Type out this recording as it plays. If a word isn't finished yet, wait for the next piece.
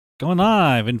Going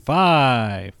live in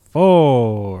 5,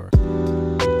 4.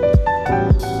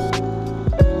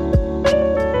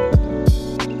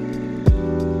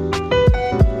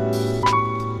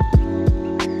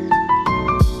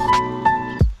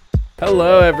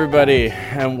 Hello, everybody,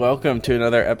 and welcome to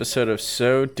another episode of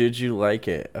So Did You Like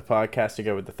It, a podcast to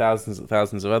go with the thousands and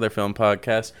thousands of other film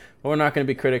podcasts. But we're not going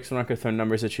to be critics. We're not going to throw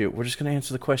numbers at you. We're just going to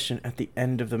answer the question at the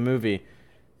end of the movie.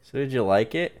 So did you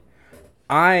like it?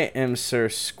 I am Sir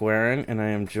Squarin, and I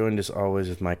am joined as always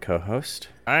with my co-host.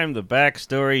 I'm the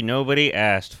backstory nobody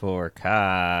asked for,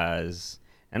 Kaz.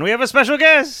 And we have a special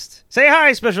guest. Say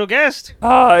hi, special guest.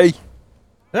 Hi.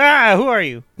 Who are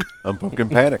you? I'm Pumpkin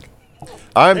Panic.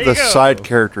 I'm the side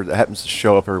character that happens to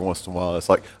show up every once in a while. It's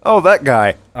like, oh, that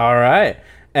guy. All right.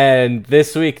 And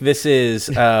this week, this is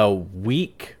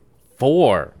week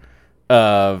 4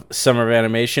 of Summer of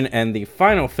Animation and the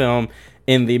final film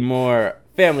in the more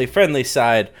family-friendly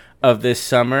side of this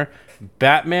summer,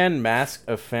 Batman Mask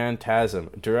of Phantasm,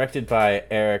 directed by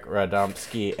Eric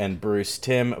Radomski and Bruce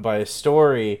Timm, based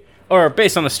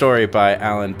on a story by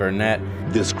Alan Burnett.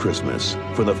 This Christmas,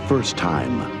 for the first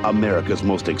time, America's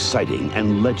most exciting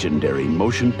and legendary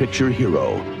motion picture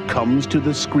hero comes to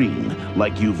the screen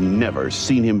like you've never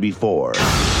seen him before.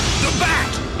 The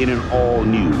Bat! In an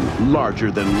all-new,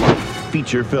 larger-than-life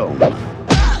feature film.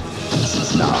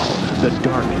 Now, the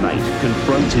Dark Knight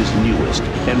confronts his newest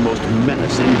and most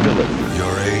menacing villain.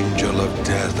 Your angel of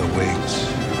death awaits.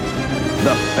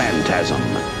 The Phantasm.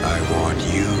 I want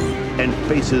you. And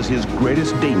faces his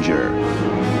greatest danger.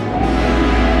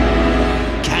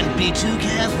 Can't be too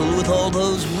careful with all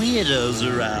those weirdos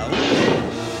around.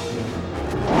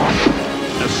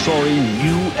 A soaring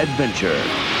new adventure.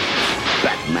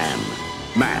 Batman,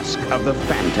 Mask of the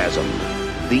Phantasm.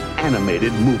 The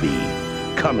animated movie.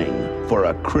 Coming for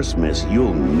a Christmas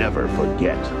you'll never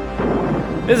forget.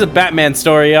 This is a Batman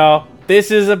story, y'all.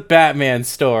 This is a Batman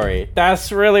story.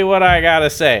 That's really what I gotta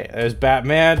say. There's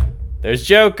Batman. There's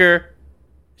Joker.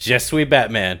 Je suis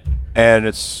Batman. And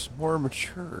it's more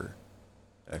mature,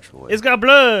 actually. It's got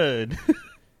blood.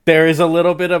 There is a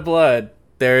little bit of blood.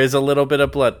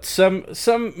 Some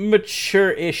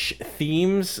mature-ish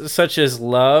themes, such as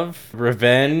love,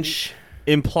 revenge,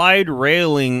 Implied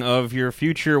railing of your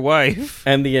future wife.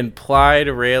 and the implied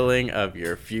railing of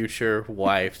your future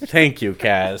wife. Thank you,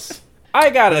 Kaz. I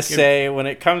gotta say, when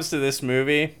it comes to this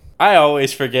movie, I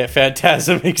always forget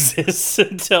Phantasm exists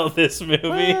until this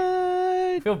movie.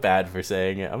 I feel bad for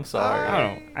saying it. I'm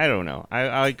sorry. I don't know.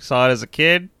 I saw it as a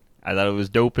kid. I thought it was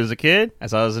dope as a kid. I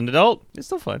saw it as an adult. It's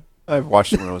still fun. I've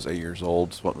watched it when I was 8 years old.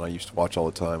 It's something I used to watch all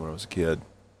the time when I was a kid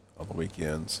on the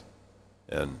weekends.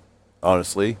 And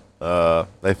honestly,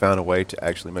 they found a way to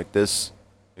actually make this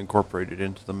incorporated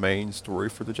into the main story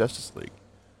for the Justice League.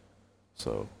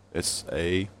 So it's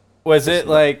a... Was it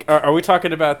like? Are we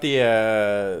talking about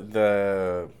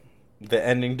the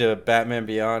ending to Batman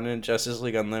Beyond and Justice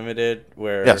League Unlimited,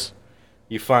 where yes,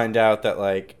 you find out that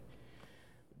like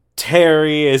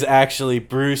Terry is actually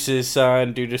Bruce's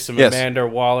son due to some Amanda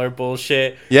Waller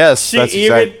bullshit? Yes, she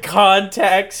even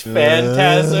contacts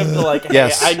Phantasm to like, hey,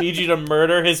 yes. I need you to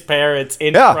murder his parents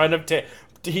in front of Terry.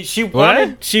 She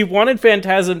wanted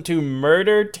Phantasm to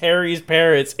murder Terry's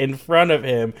parents in front of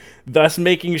him, thus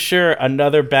making sure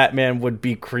another Batman would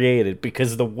be created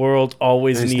because the world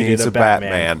always needed a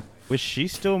Batman. Was she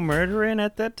still murdering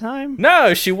at that time?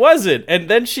 No, she wasn't. And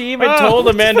then she even told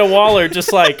Amanda Waller,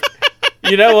 just like,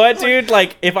 you know what, dude?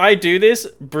 Like, if I do this,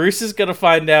 Bruce is gonna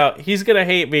find out. He's gonna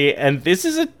hate me, and this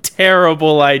is a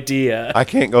terrible idea. I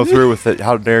can't go through with it.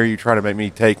 How dare you try to make me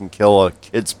take and kill a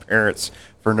kid's parents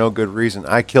for no good reason?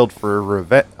 I killed for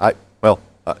revenge.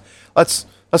 Let's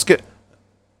get...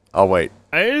 I'll wait.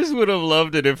 I just would have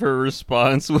loved it if her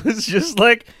response was just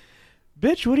like,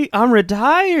 bitch, I'm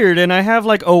retired and I have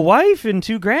like a wife and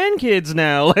 2 grandkids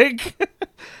now. Like,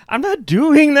 I'm not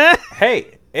doing that.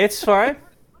 Hey, it's fine.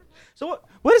 So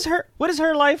what is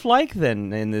her life like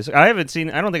then in this? I don't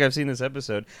think I've seen this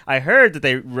episode. I heard that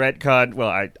they retconned, well,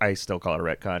 I still call it a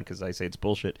retcon because I say it's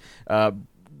bullshit.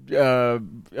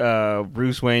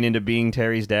 Bruce Wayne into being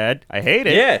Terry's dad. I hate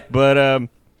it. Yeah.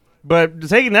 But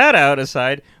taking that out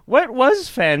aside, what was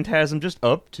Phantasm just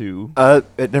up to?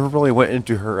 It never really went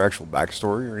into her actual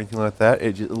backstory or anything like that.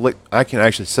 It just, I can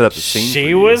actually set up the scene.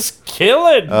 She was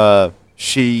killing.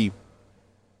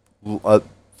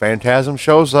 Phantasm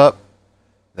shows up.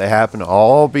 They happen to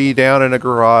all be down in a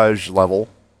garage level,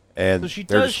 and so she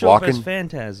they're does just show walking. up as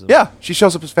Phantasm. Yeah, she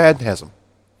shows up as Phantasm.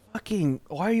 Why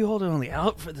are you holding on the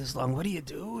out for this long? What are you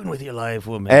doing with your life,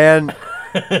 woman? And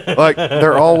like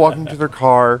they're all walking to their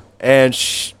car, and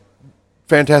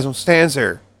Phantasm stands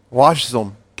there, watches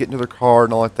them, get into their car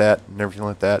and all like that and everything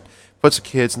like that. Puts the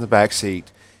kids in the back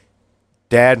seat.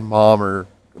 Dad and Mom are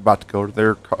about to go to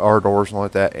their car doors and all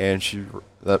like that, and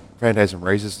the Phantasm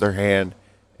raises their hand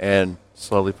and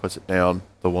slowly puts it down,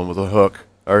 the one with the hook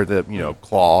or the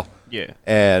claw. Yeah.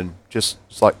 And just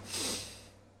it's like,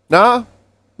 no,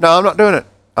 I'm not doing it.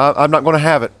 I'm not going to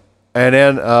have it. And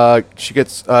then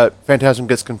Phantasm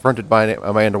gets confronted by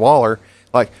Amanda Waller,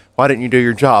 like, why didn't you do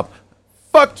your job?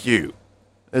 Fuck you,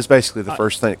 is basically the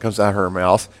first thing that comes out of her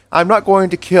mouth. I'm not going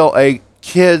to kill a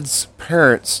kid's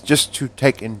parents just to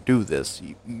take and do this.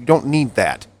 You don't need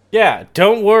that. Yeah,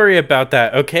 don't worry about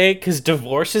that, okay? Because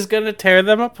divorce is going to tear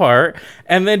them apart,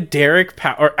 and then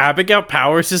Abigail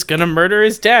Powers is going to murder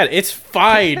his dad. It's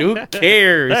fine. Who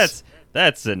cares?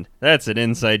 That's an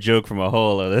inside joke from a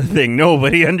whole other thing.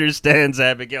 Nobody understands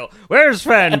Abigail. Where's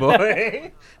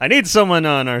Fanboy? I need someone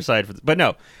on our side for this. But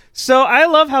no. So I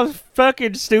love how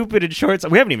fucking stupid and short.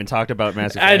 We haven't even talked about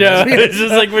Massive. I know. It's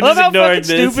just like we're just ignoring this.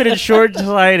 Stupid and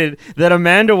short-sighted that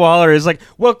Amanda Waller is like,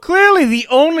 well, clearly the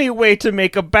only way to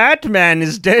make a Batman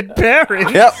is dead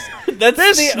parents. Yep.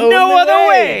 There's no other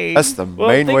way. That's the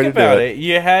main way to do it.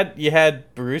 You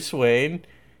had Bruce Wayne,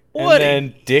 What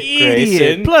and then Dick idiot.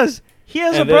 Grayson. Plus, he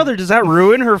has a brother. Does that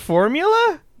ruin her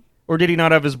formula? Or did he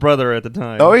not have his brother at the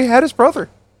time? Oh, he had his brother.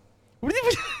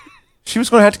 She was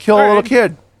going to have to kill a little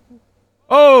kid.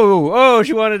 Oh,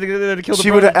 she wanted to kill the brother.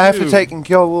 She would have to take and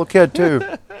kill a little kid, too.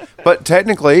 But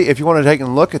technically, if you want to take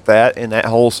and look at that in that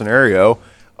whole scenario,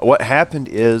 what happened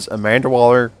is Amanda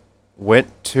Waller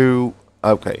went to...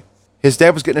 Okay, his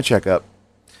dad was getting a checkup.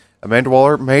 Amanda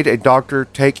Waller made a doctor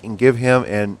take and give him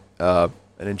an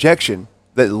injection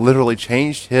that literally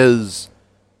changed his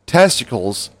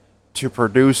testicles to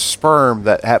produce sperm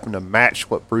that happened to match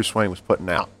what Bruce Wayne was putting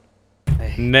out.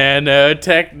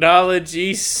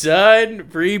 Nanotechnology, son,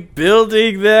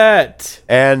 rebuilding that.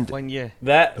 And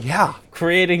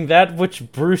creating that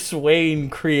which Bruce Wayne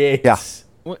creates. Yeah.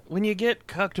 When you get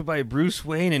cucked by Bruce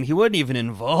Wayne and he wasn't even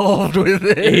involved with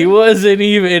it. He wasn't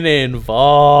even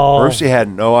involved. Brucey had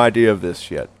no idea of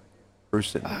this yet.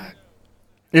 Bruce didn't.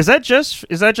 Is that just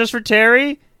for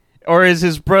Terry? Or is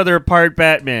his brother part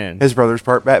Batman? His brother's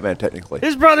part Batman, technically.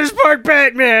 His brother's part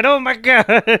Batman! Oh my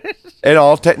god! In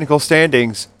all technical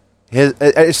standings,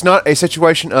 it's not a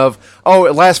situation of,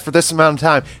 it lasts for this amount of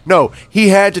time. No, he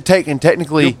had to take and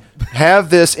technically have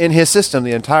this in his system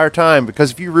the entire time, because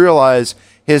if you realize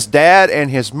his dad and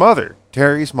his mother,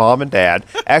 Terry's mom and dad,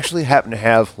 actually happen to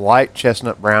have light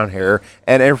chestnut brown hair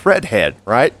and a red head,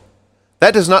 right?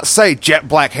 That does not say jet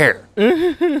black hair.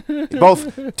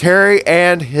 Both Terry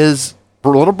and his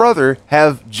little brother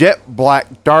have jet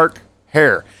black dark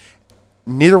hair.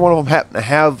 Neither one of them happen to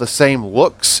have the same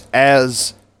looks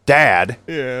as Dad.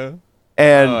 Yeah.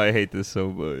 And I hate this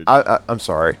so much. I'm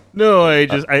sorry. No,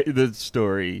 the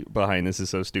story behind this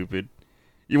is so stupid.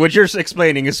 What you're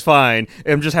explaining is fine.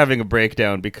 I'm just having a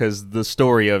breakdown because the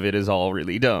story of it is all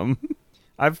really dumb.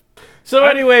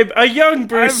 Anyway, a young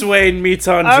Bruce Wayne meets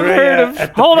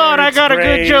Andrea. Hold on, I got a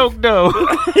good joke though.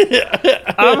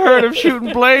 I've heard of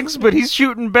shooting blanks, but he's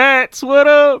shooting bats. What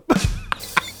up?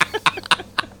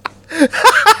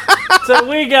 So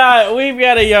we've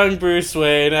got a young Bruce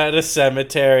Wayne at a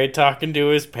cemetery talking to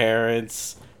his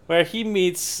parents, where he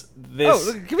meets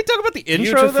this. Can we talk about the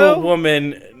intro beautiful though?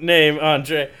 Woman named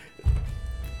Andrea.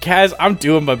 Kaz, I'm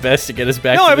doing my best to get us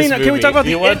back to this movie. Can we talk about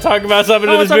you want to talk about something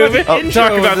in this movie?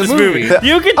 Talk about this movie.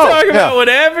 You can talk about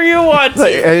whatever you want to.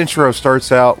 The intro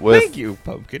starts out with... Thank you,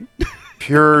 Pumpkin.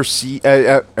 Pure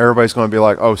everybody's going to be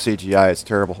like, CGI, it's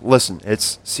terrible. Listen,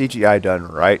 it's CGI done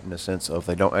right in the sense of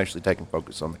they don't actually take and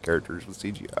focus on the characters with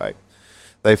CGI.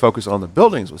 They focus on the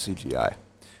buildings with CGI,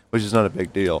 which is not a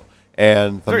big deal.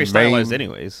 And the very stylized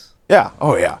anyways. Yeah.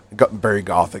 Oh, yeah. Very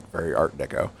gothic, very Art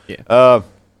Deco. Yeah.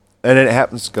 And then it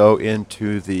happens to go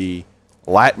into the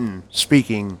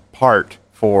Latin-speaking part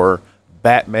for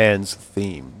Batman's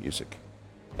theme music.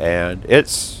 And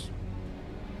it's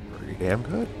pretty damn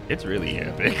good. It's really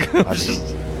epic. I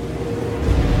mean,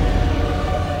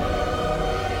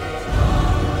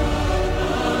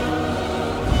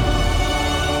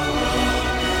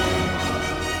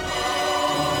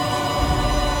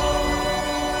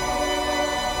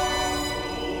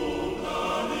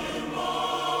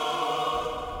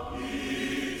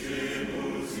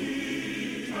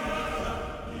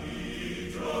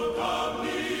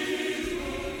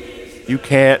 you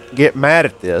can't get mad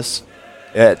at this,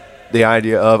 at the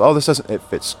idea of, it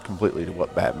fits completely to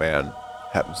what Batman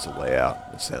happens to lay out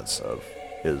in the sense of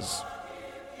his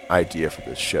idea for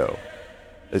this show.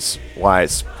 It's why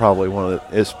it's probably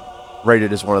it's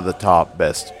rated as one of the top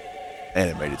best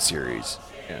animated series.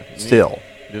 Yeah. Still.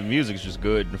 The music's just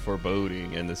good and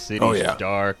foreboding, and the city's just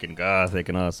dark and gothic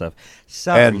and all that stuff.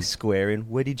 Sorry, And- Squarin',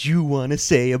 what did you want to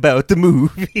say about the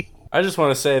movie? I just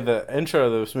want to say the intro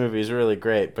of this movie is really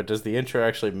great, but does the intro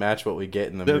actually match what we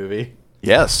get in the movie?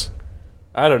 Yes.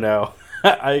 I don't know.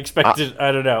 I expected.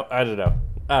 I don't know.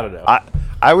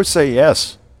 I would say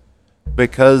yes,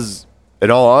 because in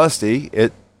all honesty,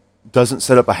 it doesn't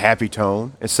set up a happy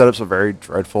tone. It sets up a very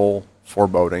dreadful,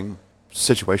 foreboding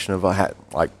situation of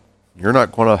like you're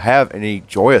not going to have any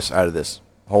joyous out of this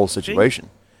whole situation.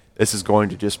 This is going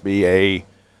to just be a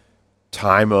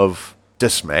time of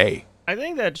dismay. I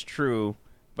think that's true,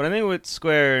 but I think what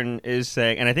Squarin is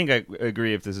saying, and I think I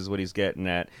agree if this is what he's getting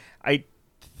at, I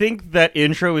think that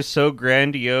intro is so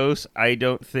grandiose, I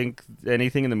don't think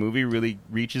anything in the movie really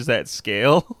reaches that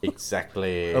scale.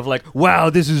 Exactly. Of like, wow,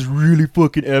 this is really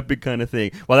fucking epic kind of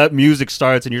thing. While that music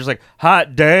starts and you're just like,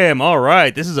 hot damn, all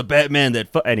right, this is a Batman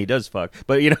that and he does fuck.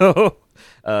 But, you know,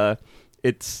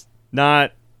 it's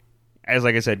not, as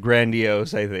like I said,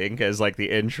 grandiose, I think, as like the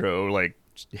intro, like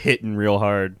hitting real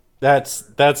hard. That's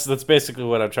basically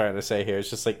what I'm trying to say here. It's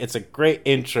just like it's a great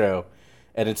intro,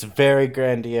 and it's very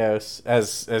grandiose,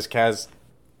 as Kaz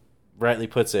rightly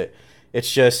puts it.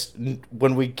 It's just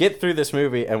when we get through this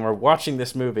movie and we're watching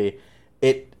this movie,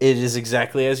 it is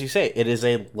exactly as you say. It is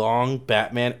a long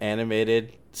Batman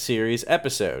animated series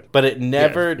episode, but it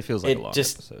never it feels like a long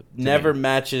episode to never me.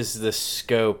 matches the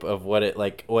scope of what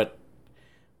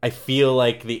I feel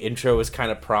like the intro was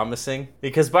kind of promising,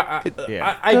 because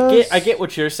I get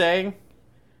what you're saying.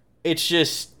 It's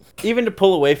just, even to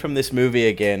pull away from this movie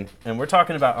again, and we're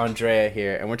talking about Andrea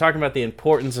here, and we're talking about the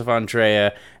importance of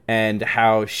Andrea and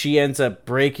how she ends up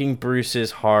breaking Bruce's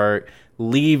heart,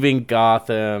 leaving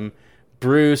Gotham.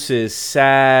 Bruce is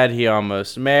sad. He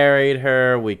almost married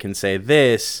her. We can say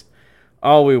this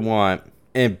all we want.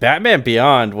 In Batman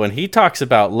Beyond, when he talks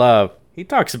about love, he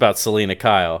talks about Selena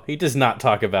Kyle. He does not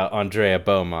talk about Andrea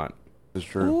Beaumont. This is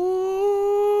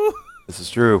true. This is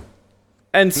true.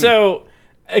 And so,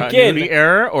 again, Continuity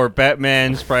error or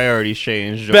Batman's priorities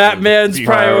changed? Batman's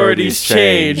priorities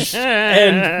changed.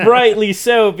 And rightly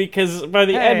so, because by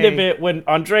the end of it, when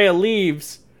Andrea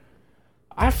leaves,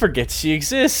 I forget she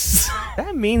exists.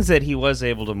 That means that he was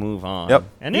able to move on. Yep.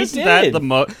 And He isn't that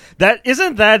did.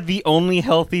 isn't that the only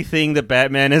healthy thing that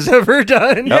Batman has ever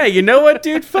done? Yeah, you know what,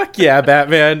 dude? Fuck yeah,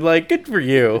 Batman. Like, good for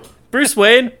you. Bruce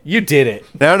Wayne, you did it.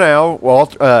 Now,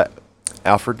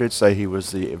 Alfred did say he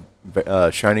was the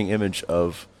shining image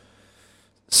of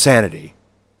sanity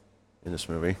in this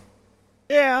movie.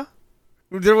 Yeah.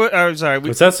 Sorry.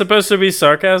 Was that supposed to be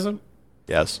sarcasm?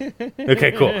 Yes.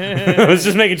 Okay, cool. I was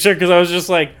just making sure, because I was just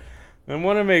like, I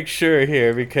want to make sure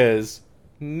here, because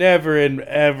never and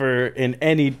ever in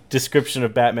any description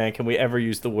of Batman can we ever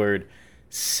use the word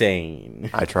sane.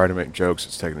 I try to make jokes.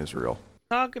 It's taken as real.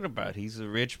 Talking about he's a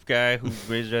rich guy who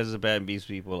dresses up and beats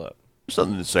people up. There's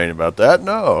nothing insane about that.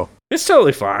 No. It's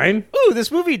totally fine. Ooh,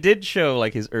 this movie did show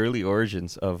like his early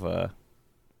origins of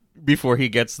before he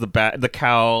gets the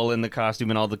cowl and the costume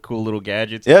and all the cool little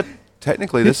gadgets. Yeah,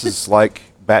 technically this is like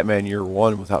Batman Year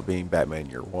One without being Batman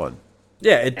Year One.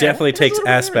 Yeah, it definitely takes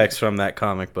aspects from that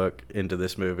comic book into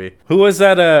this movie. Who was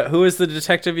that? Who is the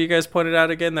detective you guys pointed out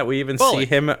again? That we even see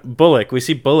him, Bullock. We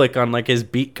see Bullock on like his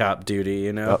beat cop duty,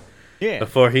 you know, Yeah.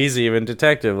 before he's even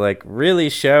detective. Like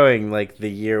really showing like the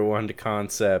Year One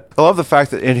concept. I love the fact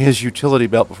that in his utility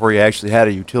belt, before he actually had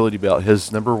a utility belt,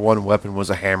 his number one weapon was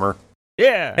a hammer.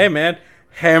 Yeah. Hey man,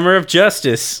 Hammer of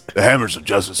Justice, The hammers of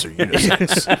justice are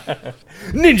unisex.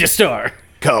 Ninja Star.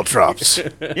 Caltrops.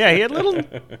 Yeah, he had little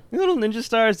ninja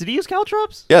stars. Did he use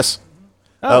caltrops? Yes.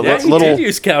 Yeah, he little did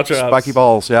use Caltrops. spiky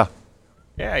balls, yeah.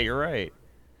 Yeah, you're right.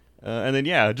 And then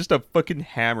just a fucking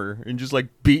hammer and just like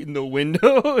beating the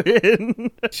window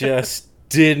in. Just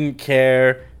didn't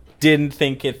care, didn't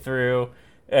think it through.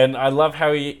 And I love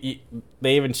how they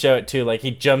even show it too. Like he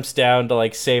jumps down to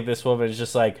like save this woman. It's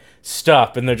just like,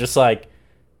 stop. And they're just like,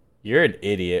 you're an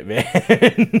idiot,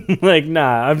 man. Like,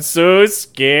 nah, I'm so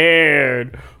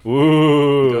scared.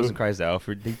 Ooh. He goes and cries to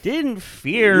Alfred, they didn't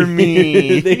fear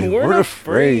me. They weren't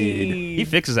afraid. He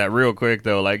fixes that real quick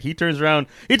though. Like he turns around.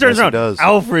 does.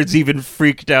 Alfred's even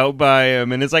freaked out by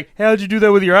him, and it's like, how'd you do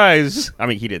that with your eyes? I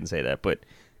mean, he didn't say that, but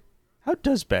how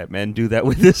does Batman do that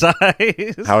with his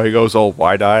eyes? How he goes all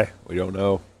wide eye, we don't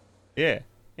know. Yeah,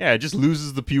 it just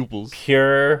loses the pupils.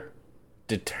 Pure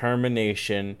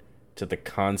determination to the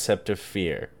concept of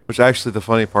fear. Which actually the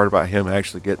funny part about him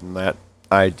actually getting that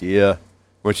idea,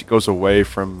 which goes away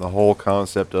from the whole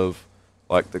concept of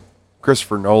like the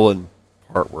Christopher Nolan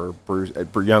part where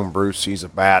young Bruce sees a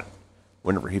bat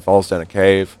whenever he falls down a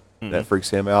cave. That freaks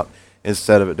him out.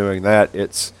 Instead of it doing that,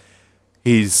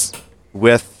 he's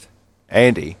with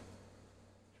Andy.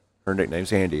 Her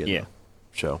nickname's Andy in Yeah. the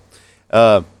show.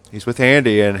 He's with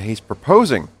Andy, and he's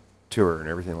proposing to her and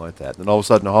everything like that. Then all of a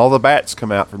sudden, all the bats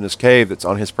come out from this cave that's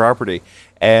on his property,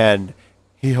 and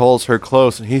he holds her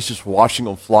close, and he's just watching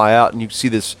them fly out, and you see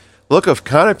this look of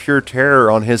kind of pure terror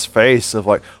on his face of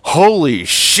like, holy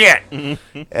shit! And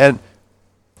if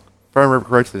I remember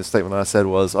correctly, the statement I said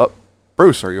was, "Oh,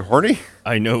 Bruce, are you horny?"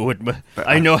 I know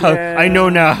I know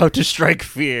now how to strike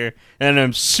fear, and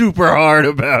I'm super hard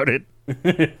about it.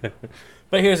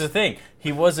 But here's the thing.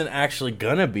 He wasn't actually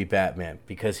gonna be Batman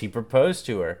because he proposed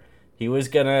to her. He was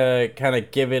gonna kind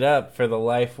of give it up for the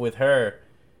life with her.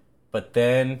 But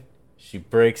then she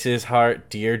breaks his heart,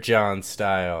 Dear John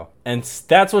style. And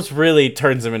that's what's really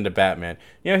turns him into Batman.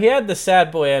 You know, he had the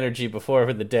sad boy energy before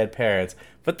with the dead parents.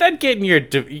 But then getting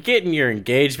your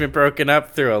engagement broken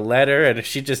up through a letter, and if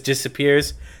she just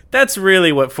disappears, that's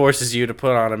really what forces you to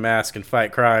put on a mask and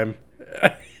fight crime.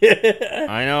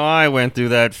 I know I went through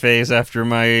that phase after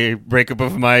my breakup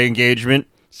of my engagement.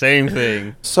 Same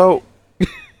thing. So,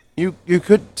 you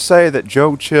could say that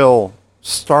Joe Chill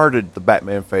started the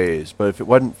Batman phase, but if it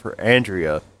wasn't for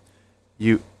Andrea,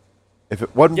 you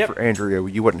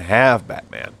wouldn't have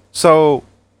Batman. So,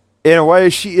 in a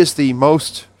way, she is the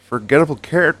most forgettable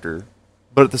character,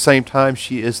 but at the same time,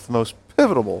 she is the most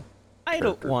pivotal. I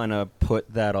don't want to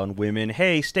put that on women.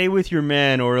 Hey, stay with your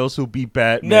man, or else he'll be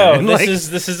Batman. No,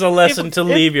 this is a lesson to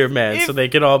leave your man so they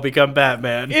can all become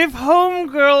Batman. If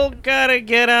homegirl gotta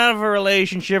get out of a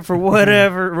relationship for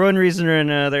whatever one reason or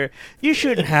another, you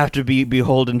shouldn't have to be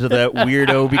beholden to that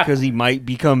weirdo because he might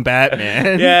become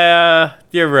Batman. Yeah,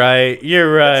 you're right.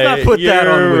 Let's not put that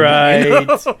on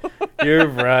women, You're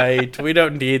right. We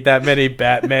don't need that many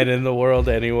Batmen in the world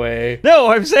anyway. No,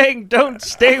 I'm saying don't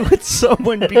stay with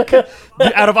someone because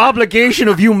out of obligation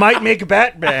of you might make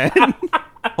Batman.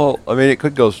 Well, I mean, it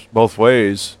could go both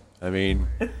ways. I mean,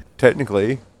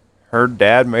 technically, her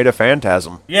dad made a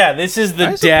Phantasm. Yeah, this is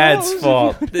the dad's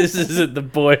fault. This isn't the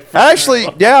boyfriend. Actually,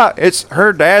 yeah, it's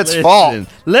her dad's fault.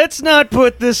 Let's not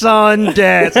put this on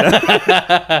dads.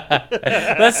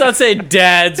 Let's not say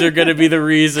dads are going to be the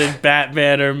reason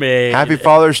Batman are made. Happy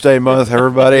Father's Day month,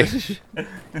 everybody.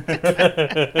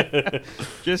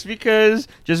 Just because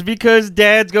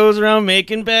dads goes around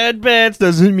making bad bets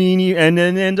doesn't mean you and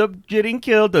then end up getting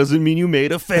killed doesn't mean you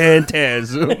made a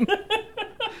phantasm.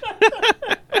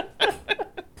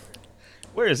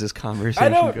 Where is this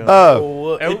conversation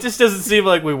going? It just doesn't seem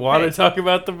like we want to talk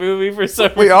about the movie for some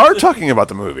reason. We are talking about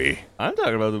the movie. I'm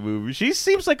talking about the movie. She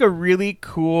seems like a really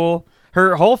cool...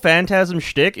 Her whole Phantasm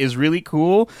shtick is really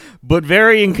cool, but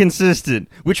very inconsistent,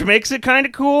 which makes it kind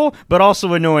of cool, but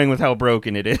also annoying with how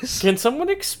broken it is. Can someone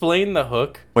explain the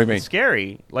hook? What do you mean? It's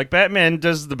scary. Like Batman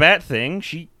does the bat thing,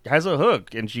 she has a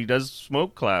hook, and she does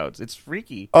smoke clouds. It's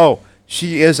freaky. Oh,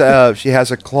 she has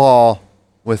a claw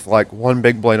with like one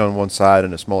big blade on one side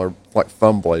and a smaller like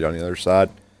thumb blade on the other side.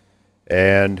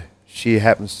 And she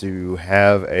happens to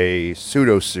have a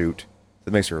pseudo suit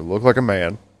that makes her look like a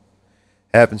man.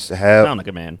 Happens to have... Sound like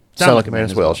a man. Sound like a man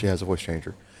as well. She has a voice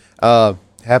changer.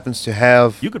 Happens to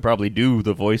have... You could probably do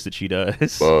the voice that she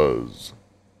does.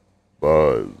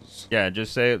 Buzz. Yeah,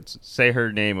 just say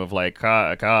her name of like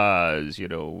Kaz,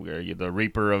 the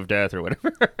Reaper of Death or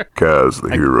whatever. Kaz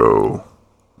the hero,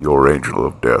 your angel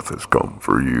of death has come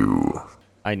for you.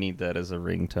 I need that as a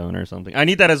ringtone or something. I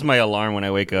need that as my alarm when I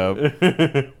wake up.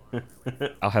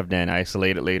 I'll have Dan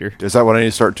isolate it later. Is that what I need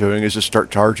to start doing? Is just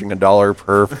start charging $1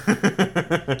 per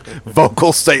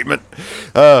vocal statement?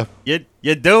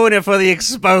 You're doing it for the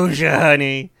exposure,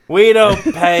 honey. We don't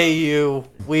pay you.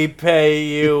 We pay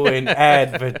you in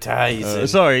advertising.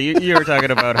 Sorry, you were talking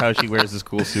about how she wears this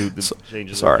cool suit that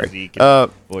changes her physique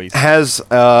and voice. Has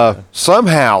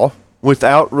somehow,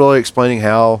 without really explaining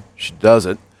how she does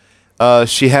it,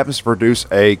 she happens to produce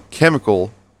a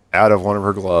chemical out of one of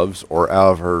her gloves or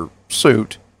out of her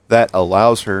suit that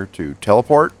allows her to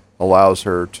teleport, allows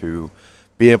her to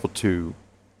be able to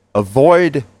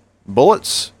avoid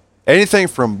bullets, anything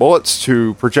from bullets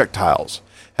to projectiles.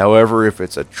 However, if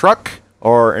it's a truck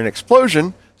or an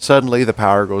explosion, suddenly the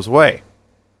power goes away.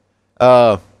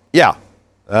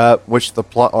 Which the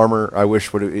plot armor, I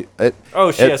wish would have...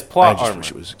 She has plot armor. I just armor.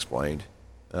 wish it was explained.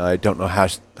 I don't know how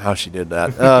she did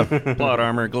that. Plot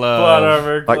armor glove. Plot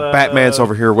armor glove. Like Batman's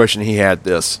over here wishing he had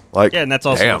this. Like, yeah, and that's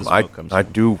also damn, where the smoke comes I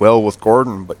from. do well with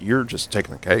Gordon, but you're just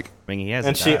taking the cake. I mean, he has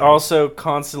And she died. also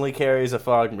constantly carries a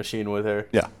fog machine with her.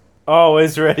 Yeah.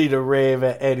 Always ready to rave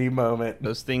at any moment.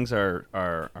 Those things are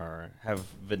have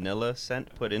vanilla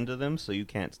scent put into them, so you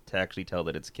can't actually tell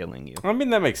that it's killing you. I mean,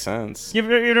 that makes sense. You've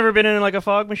never been in like a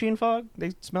fog machine fog?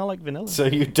 They smell like vanilla. So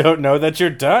you don't know that you're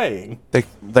dying.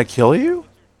 They kill you?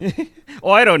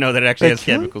 Oh, I don't know that it actually They has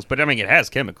kill chemicals, but I mean it has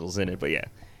chemicals in it. But yeah,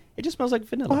 it just smells like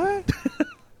vanilla. What?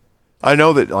 I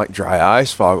know that like dry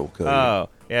ice fog will kill you. Oh,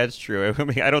 yeah, it's true. I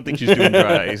mean, I don't think she's doing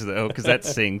dry ice though, because that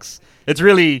sinks. It's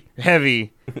really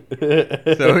heavy,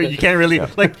 so you can't really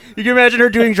like. You can imagine her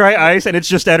doing dry ice, and it's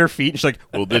just at her feet. And she's like,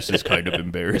 "Well, this is kind of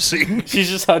embarrassing." She's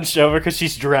just hunched over because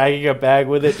she's dragging a bag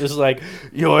with it, just like,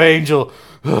 your angel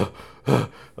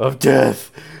of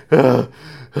death.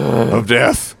 Of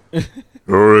death.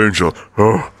 Oh, angel.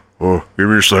 Oh, give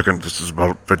me a second. This is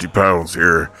about 50 pounds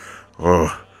here.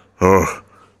 Oh.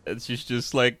 And she's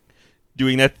just like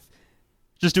doing that.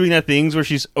 Just doing that things where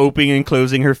she's opening and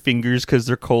closing her fingers because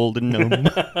they're cold and numb.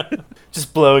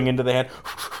 Just blowing into the hand.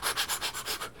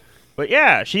 But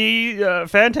yeah, she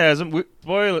Phantasm.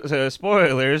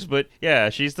 Spoilers, but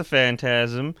yeah, she's the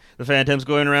Phantasm. The Phantom's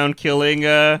going around killing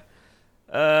Mobsters.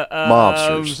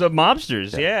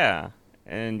 Mobsters, yeah.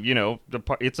 And you know,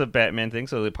 it's a Batman thing,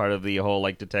 so the part of the whole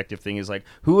like detective thing is like,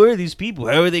 who are these people?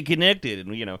 How are they connected?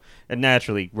 And you know, and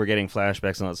naturally we're getting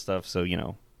flashbacks and all that stuff, so you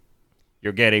know.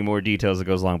 You're getting more details as it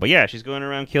goes along. But yeah, she's going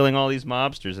around killing all these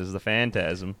mobsters as the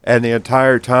Phantasm. And the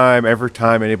entire time, every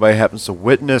time anybody happens to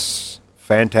witness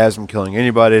Phantasm killing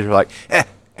anybody, they're like,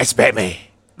 that's Batman.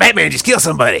 Batman just killed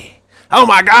somebody. Oh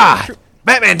my God.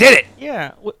 Batman did it.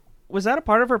 Yeah. Was that a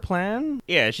part of her plan?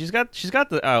 Yeah, she's got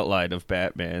the outline of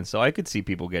Batman, so I could see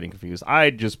people getting confused.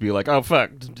 I'd just be like, oh,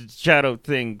 fuck, shadow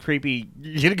thing, creepy,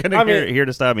 you're here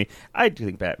to stop me. I do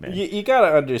think Batman. You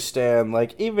gotta understand,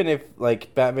 like, even if,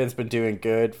 like, Batman's been doing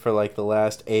good for, like, the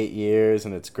last 8 years,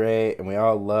 and it's great, and we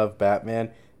all love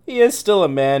Batman, he is still a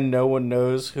man. No one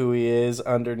knows who he is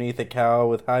underneath a cowl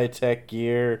with high-tech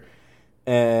gear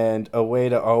and a way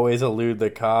to always elude the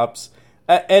cops.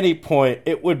 At any point,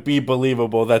 it would be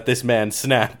believable that this man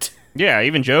snapped. Yeah,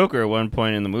 even Joker at one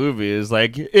point in the movie is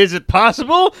like, is it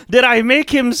possible? Did I make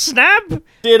him snap?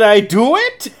 Did I do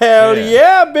it? Hell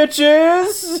yeah,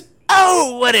 bitches!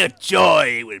 Oh, what a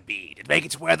joy it would be to make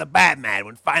it to where the Batman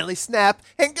would finally snap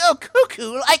and go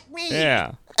cuckoo like me.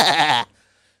 Yeah.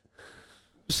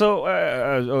 So,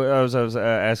 I was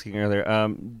asking earlier.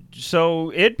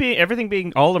 So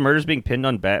all the murders being pinned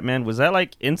on Batman, was that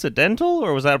like incidental,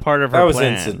 or was that a part of her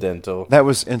plan? That was That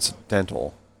was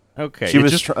incidental. Okay, She it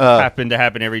was just happened to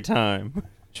happen every time.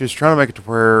 She was trying to make it to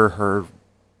where her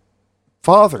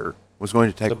father was going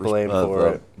to take The blame for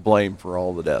it. blame for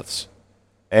all the deaths.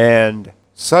 And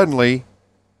suddenly,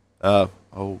 oh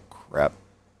crap,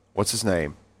 what's his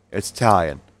name? It's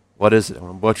Italian. What is it? I'm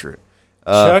going to butcher it.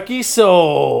 Chucky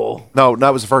Soul. No, that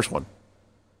was the first one.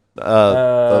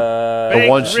 The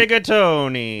one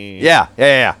Rigatoni. Yeah.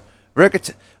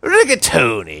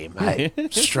 Rigatoni, my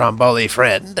Stromboli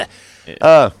friend.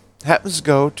 Happens to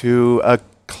go to a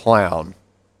clown.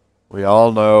 We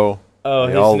all know. Oh,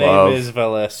 we his all name love is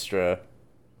Valestra.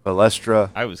 Valestra.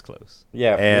 I was close.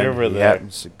 Yeah, And we were he there.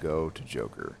 happens to go to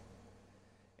Joker.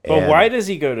 But And why does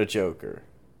he go to Joker?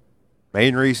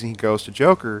 main reason he goes to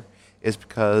Joker is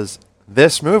because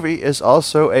this movie is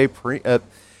also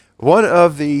one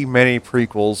of the many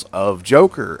prequels of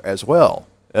Joker as well.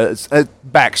 It's a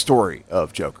backstory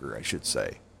of Joker, I should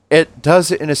say. It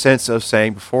does it in a sense of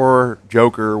saying before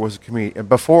Joker was a comedian,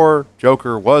 before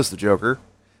Joker was the Joker,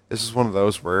 this is one of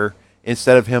those where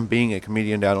instead of him being a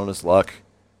comedian down on his luck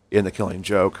in The Killing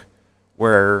Joke,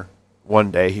 where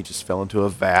one day he just fell into a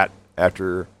vat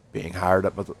after being hired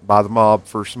up by the mob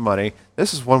for some money.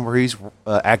 This is one where he's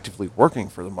actively working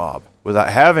for the mob without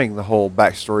having the whole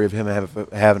backstory of him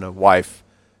having a wife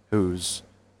who's,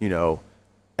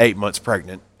 8 months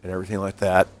pregnant and everything like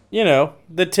that.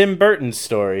 The Tim Burton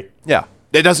story. Yeah.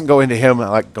 It doesn't go into him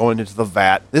like going into the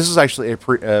vat. This is actually it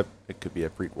could be a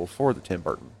prequel for the Tim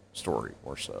Burton story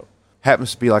more so.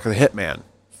 Happens to be like a hitman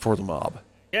for the mob.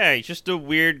 Yeah, he's just a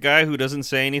weird guy who doesn't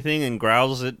say anything and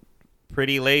growls at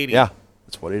pretty lady. Yeah,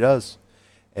 that's what he does.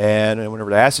 And whenever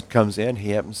the acid comes in,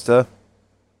 he happens to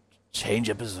Change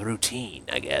up his routine,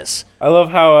 I guess. I love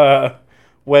how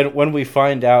when we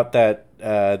find out that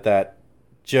that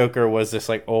Joker was this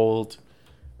like old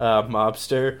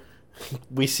mobster,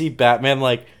 we see Batman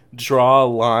like draw a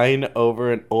line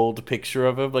over an old picture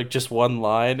of him, like just one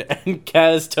line, and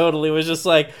Kaz totally was just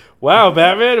like, wow,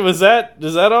 Batman, is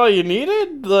that all you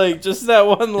needed? Like, just that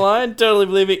one line? Totally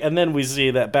believing. And then we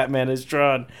see that Batman is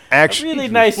drawn a really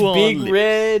nice big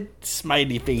red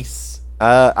smiley face.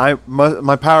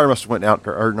 My power must have went out,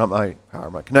 or not my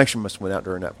power, my connection must have went out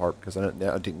during that part because I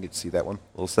didn't get to see that one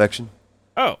little section.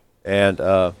 Oh. And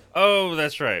oh,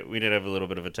 that's right. We did have a little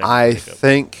bit of a technical I hiccup.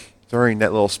 think during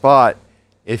that little spot,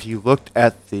 if you looked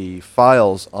at the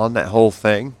files on that whole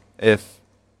thing, if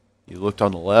you looked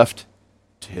on the left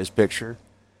to his picture,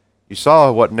 you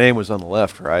saw what name was on the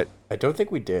left, right? I don't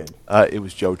think we did. It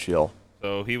was Joe Chill.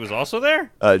 So he was also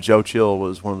there? Joe Chill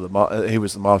was one of the he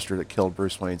was the mobster that killed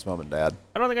Bruce Wayne's mom and dad.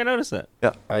 I don't think I noticed that.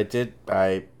 Yeah, I did.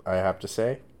 I have to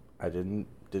say, I didn't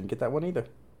get that one either.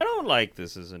 I don't like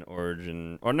this as an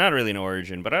origin, or not really an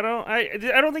origin, but I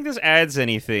don't think this adds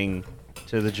anything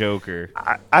to the Joker.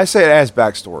 I say it adds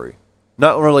backstory.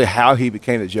 Not really how he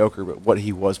became the Joker, but what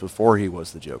he was before he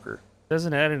was the Joker.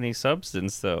 Doesn't add any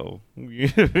substance, though.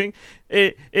 It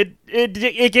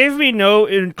gave me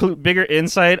no bigger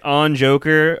insight on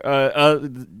Joker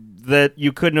that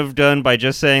you couldn't have done by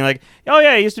just saying like, oh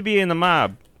yeah, he used to be in the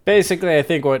mob. Basically, I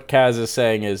think what Kaz is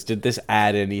saying is, did this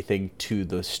add anything to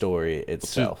the story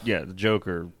itself? Yeah, the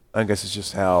Joker. I guess it's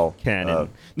just how Canon.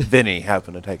 Vinny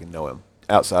happened to take and know him.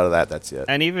 Outside of that, that's it.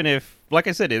 And even if, like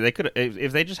I said,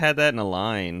 if they just had that in a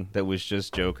line that was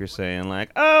just Joker saying like,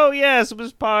 "Oh yes, it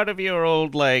was part of your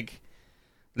old like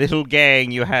little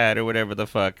gang you had or whatever the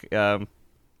fuck," that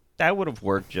would have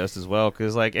worked just as well.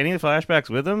 Because like any of the flashbacks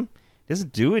with him, he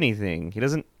doesn't do anything. He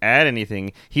doesn't add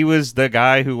anything. He was the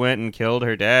guy who went and killed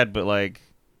her dad, but like,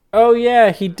 oh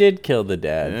yeah, he did kill the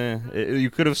dad. you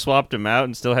could have swapped him out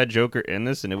and still had Joker in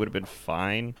this, and it would have been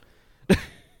fine.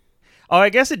 Oh, I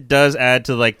guess it does add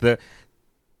to like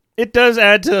it does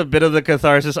add to a bit of the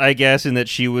catharsis, I guess, in that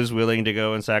she was willing to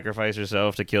go and sacrifice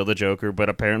herself to kill the Joker, but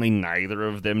apparently neither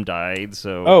of them died.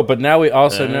 So oh, but now we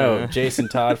also know Jason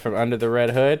Todd from Under the Red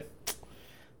Hood.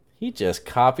 He just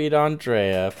copied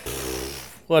Andrea.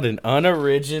 What an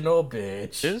unoriginal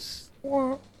bitch. Just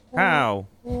how?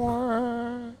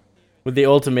 With the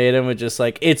ultimatum, with just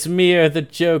like, it's me or the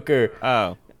Joker.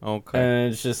 Oh, okay.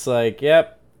 And it's just like,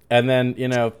 yep. And then,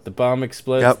 the bomb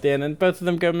explodes Yep. at the end, and both of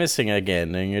them go missing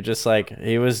again. And you're just like,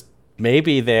 he was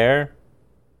maybe there.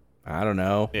 I don't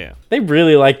know. Yeah. They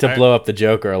really like to blow up the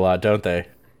Joker a lot, don't they?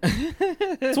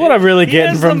 That's what I'm really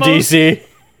getting from DC.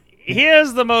 He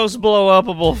has the most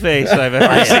blow-upable face I've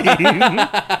ever seen.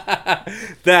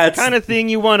 That's kind of thing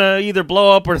you want to either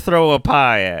blow up or throw a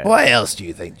pie at. Why else do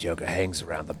you think Joker hangs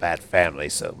around the Bat family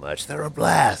so much? They're a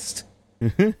blast.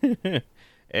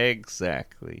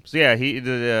 Exactly. So yeah, we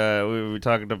were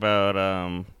talking about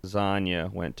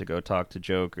Zanya went to go talk to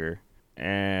Joker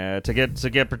and to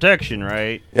get protection,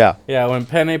 right? Yeah. Yeah, when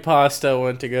Penne Pasta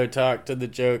went to go talk to the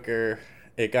Joker,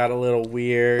 it got a little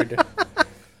weird.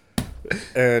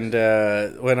 And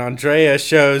when Andrea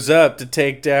shows up to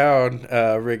take down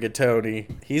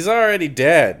Rigatoni, he's already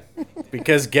dead.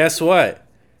 Because guess what?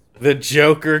 The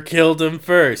Joker killed him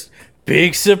first.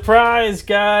 Big surprise,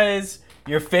 guys!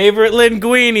 Your favorite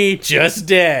linguine just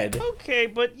dead. Okay,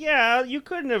 but yeah, you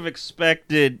couldn't have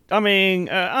expected. I mean,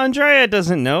 Andrea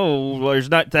doesn't know, or is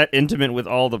not that intimate with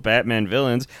all the Batman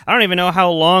villains. I don't even know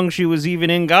how long she was even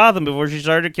in Gotham before she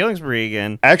started killing spree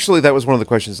again. Actually, that was one of the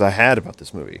questions I had about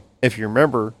this movie. If you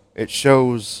remember, it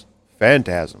shows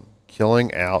Phantasm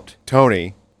killing out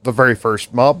Tony, the very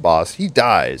first mob boss. He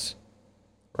dies,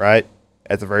 right,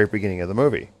 at the very beginning of the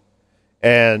movie.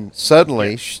 And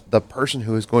suddenly, the person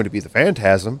who is going to be the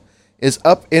Phantasm is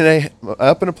up in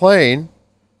a plane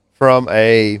from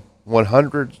a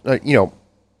 100,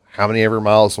 how many ever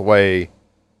miles away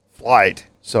flight.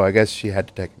 So I guess she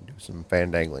had to do some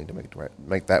fandangling to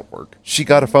make that work. She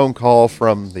got a phone call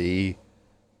from the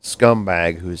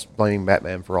scumbag who's blaming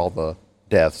Batman for all the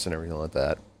deaths and everything like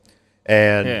that.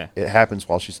 And it happens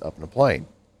while she's up in a plane.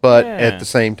 But at the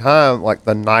same time, like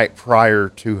the night prior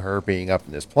to her being up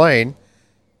in this plane,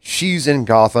 she's in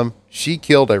Gotham. She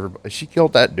killed everybody. She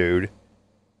killed that dude.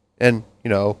 And,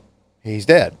 he's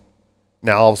dead.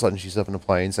 Now, all of a sudden, she's up in a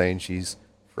plane saying she's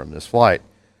from this flight.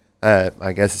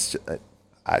 I guess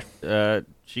it's...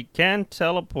 She can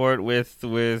teleport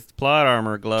with plot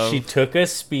armor gloves. She took a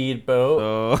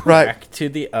speedboat back to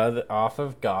the off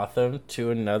of Gotham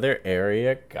to another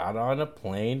area, got on a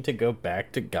plane to go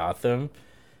back to Gotham,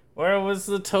 where it was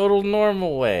the total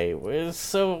normal way. What's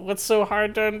so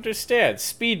hard to understand?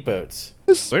 Speedboats.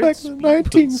 This is back in the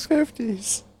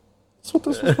 1950s. That's what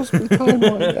this was supposed to be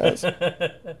timeline as.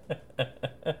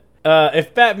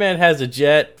 If Batman has a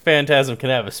jet, Phantasm can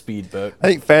have a speedboat. I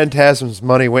think Phantasm's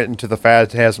money went into the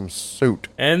Phantasm suit.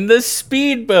 And the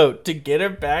speedboat to get her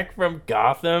back from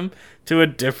Gotham to a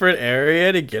different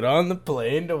area to get on the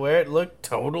plane to where it looked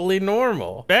totally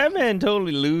normal. Batman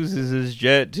totally loses his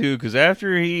jet, too, because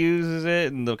after he uses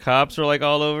it and the cops are, like,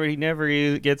 all over, he never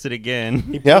gets it again.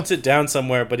 He puts it down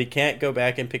somewhere, but he can't go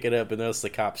back and pick it up unless the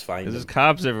cops find it. There's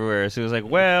cops everywhere, so he was like,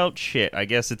 well, shit, I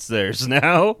guess it's theirs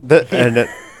now.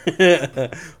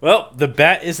 Well, the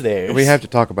bat is theirs. We have to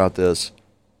talk about this.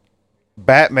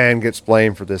 Batman gets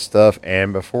blamed for this stuff,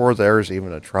 and before there's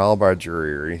even a trial by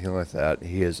jury or anything like that,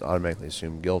 he is automatically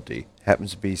assumed guilty.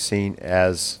 Happens to be seen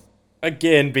as...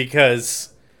 Again,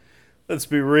 because, let's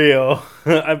be real,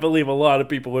 I believe a lot of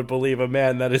people would believe a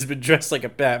man that has been dressed like a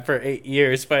bat for 8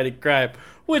 years fighting crime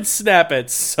would snap at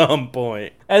some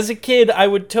point. As a kid, I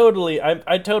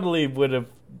totally would have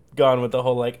gone with the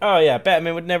whole, like, oh yeah,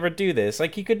 Batman would never do this.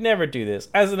 Like, he could never do this.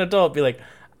 As an adult, be like,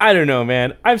 I don't know,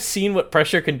 man. I've seen what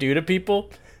pressure can do to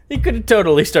people. He could have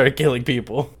totally started killing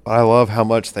people. I love how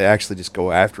much they actually just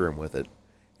go after him with it.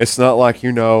 It's not like,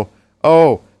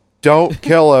 oh, don't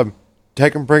kill him.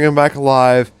 Take him, bring him back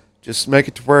alive. Just make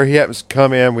it to where he happens to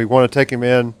come in. We want to take him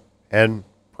in and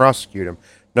prosecute him.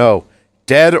 No,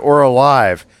 dead or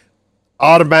alive.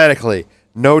 Automatically.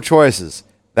 No choices.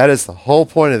 That is the whole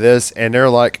point of this. And they're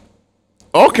like,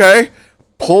 okay.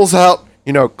 Pulls out,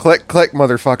 click, click,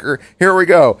 motherfucker. Here we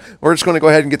go. We're just going to go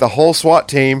ahead and get the whole SWAT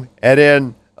team. And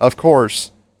then, of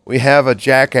course, we have a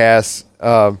jackass,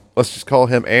 let's just call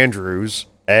him Andrews,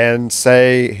 and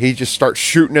say he just starts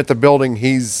shooting at the building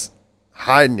he's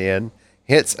hiding in,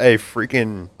 hits a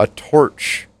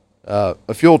torch,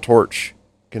 a fuel torch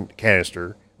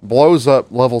canister, blows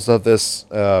up levels of this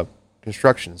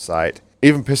construction site,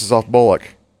 even pisses off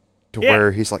Bullock to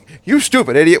where he's like, you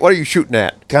stupid idiot, what are you shooting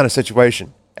at? Kind of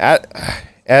situation. And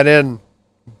then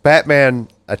Batman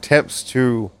attempts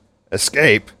to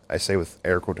escape, I say with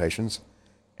air quotations,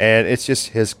 and it's just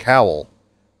his cowl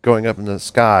going up in the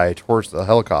sky towards the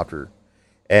helicopter.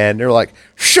 And they're like,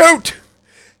 shoot!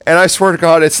 And I swear to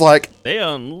God, it's like... They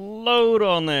unload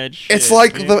on that shit. It's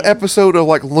like the episode of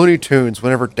like Looney Tunes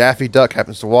whenever Daffy Duck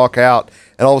happens to walk out,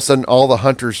 and all of a sudden all the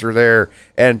hunters are there,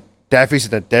 and Daffy's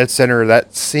in the dead center of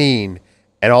that scene,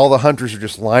 and all the hunters are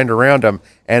just lined around him,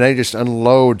 and they just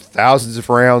unload thousands of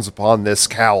rounds upon this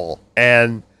cowl.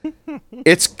 And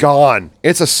it's gone.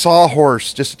 It's a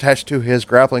sawhorse just attached to his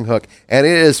grappling hook, and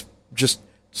it is just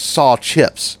saw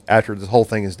chips after the whole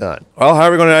thing is done. Well, how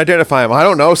are we going to identify him? I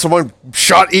don't know. Someone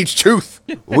shot each tooth.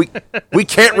 We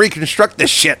can't reconstruct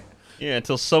this shit. Yeah,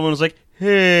 until someone was like,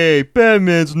 hey,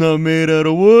 Batman's not made out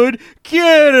of wood.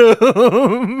 Get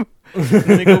him! And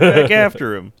they go back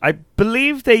after him. I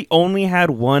believe they only had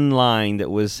one line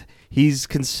that was, he's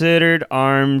considered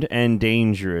armed and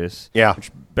dangerous. Yeah.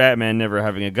 Which Batman never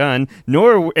having a gun,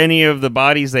 nor any of the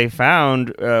bodies they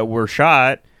found were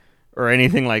shot or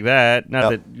anything like that.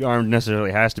 Not that armed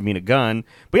necessarily has to mean a gun.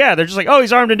 But yeah, they're just like, oh,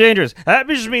 he's armed and dangerous. That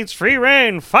just means free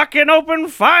reign. Fucking open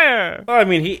fire. Well, I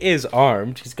mean, he is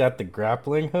armed. He's got the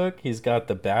grappling hook. He's got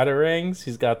the batarangs.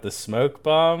 He's got the smoke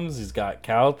bombs. He's got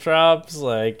caltrops.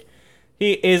 Like...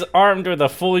 He is armed with a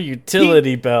full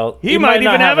utility belt. He might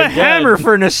even have a hammer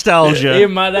for nostalgia. He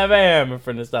might have a hammer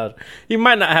for nostalgia. He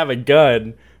might not have a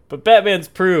gun, but Batman's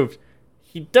proved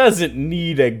he doesn't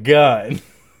need a gun.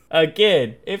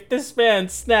 Again, if this man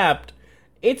snapped,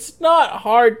 it's not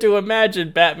hard to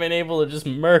imagine Batman able to just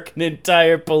murk an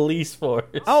entire police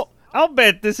force. I'll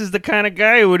bet this is the kind of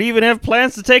guy who would even have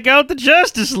plans to take out the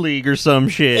Justice League or some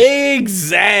shit.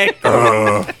 Exactly.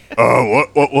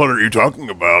 What are you talking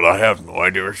about? I have no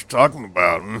idea what you're talking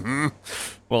about. Mm-hmm.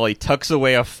 Well, he tucks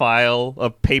away a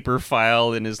paper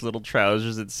file in his little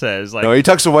trousers that says, like... No, he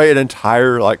tucks away an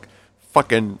entire,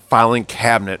 fucking filing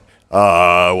cabinet.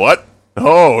 What?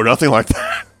 Oh, nothing like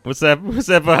that. What's that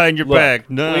behind your back?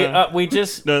 No. We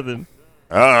just... Nothing.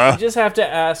 We just have to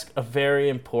ask a very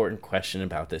important question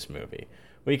about this movie.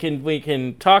 We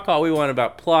can talk all we want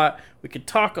about plot. We can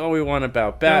talk all we want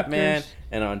about Batman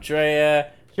and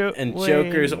Andrea and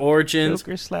Joker's origins.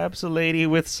 Joker slaps a lady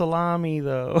with salami,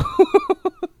 though.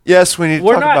 Yes, we need to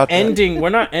talk about that. We're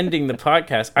not ending the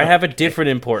podcast. I have a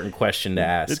different important question to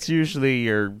ask. It's usually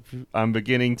I'm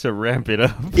beginning to ramp it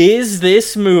up. Is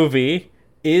this movie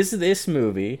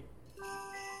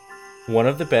one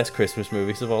of the best Christmas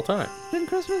movies of all time? Isn't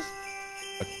Christmas?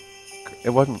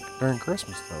 It wasn't during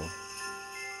Christmas, though.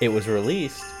 It was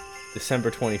released December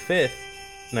 25th,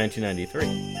 1993.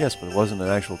 Yes, but it wasn't an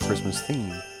actual Christmas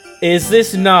theme. Is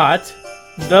this not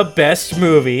the best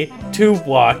movie to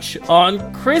watch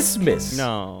on Christmas?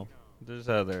 No. There's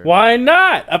other. Why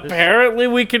not? Apparently,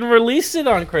 we can release it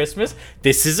on Christmas.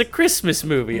 This is a Christmas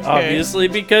movie, obviously,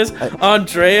 because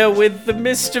Andrea with the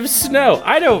Mist of Snow.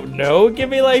 I don't know. Give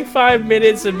me like 5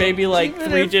 minutes and maybe like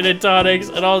 3 gin and tonics,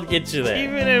 and I'll get you there.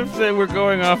 Even if we're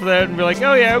going off of that and be like,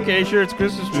 oh yeah, okay, sure, it's a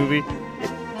Christmas movie.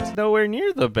 It's nowhere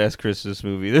near the best Christmas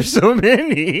movie. There's so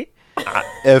many.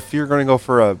 If you're going to go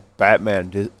for a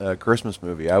Batman Christmas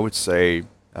movie, I would say,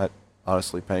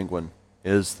 honestly, Penguin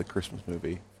is the Christmas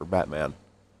movie for Batman.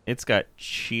 It's got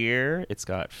cheer. It's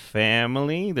got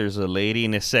family. There's a lady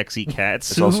in a sexy cat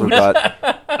suit. It's also got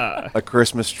a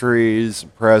Christmas trees,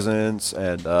 presents,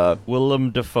 and Willem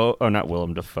Dafoe. Oh, not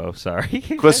Willem Dafoe. Sorry.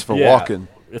 Christopher Walken.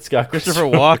 It's got Christopher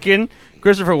Walken.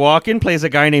 Christopher Walken plays a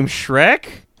guy named Shrek.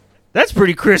 That's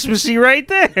pretty Christmassy right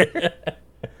there.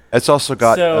 It's also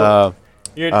got... So,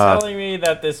 you're telling me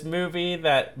that this movie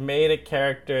that made a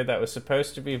character that was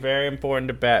supposed to be very important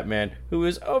to Batman, who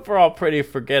was overall pretty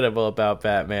forgettable about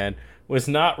Batman, was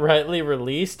not rightly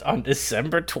released on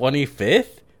December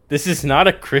 25th? This is not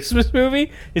a Christmas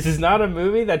movie? This is not a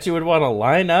movie that you would want to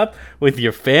line up with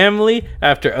your family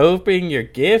after opening your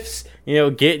gifts,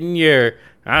 getting your...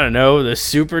 I don't know, the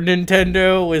Super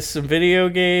Nintendo with some video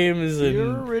games. And...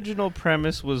 Your original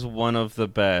premise was one of the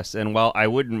best, and while I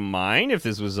wouldn't mind if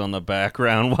this was on the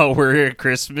background while we're at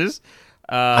Christmas,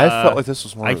 I felt like this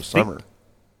was more of the summer.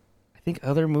 I think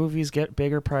other movies get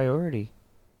bigger priority.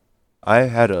 I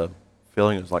had a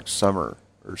feeling it was like summer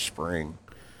or spring.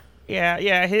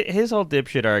 Yeah. His whole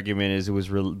dipshit argument is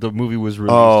the movie was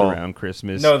released around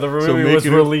Christmas. No, the movie was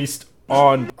released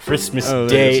on Christmas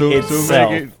Day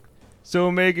itself. So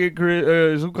make it,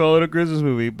 so call it a Christmas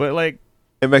movie. But like,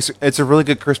 it's a really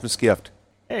good Christmas gift.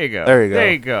 There you go.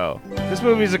 There you go. This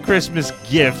movie's a Christmas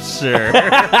gift, sir.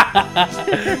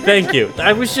 Thank you.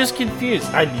 I was just confused.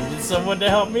 I needed someone to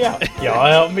help me out. Y'all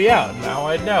help me out. Now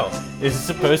I know. This is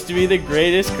supposed to be the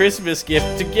greatest Christmas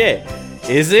gift to get.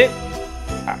 Is it?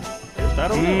 I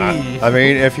don't know. I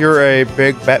mean, if you're a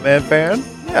big Batman fan,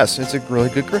 yes, it's a really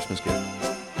good Christmas gift.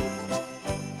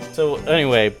 So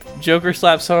anyway, Joker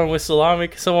slaps someone with salami.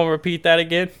 Can someone repeat that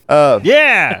again?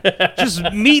 Yeah, just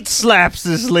meat slaps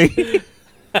this lady.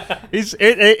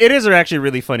 It is actually a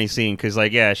really funny scene because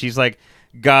she's like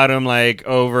got him like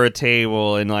over a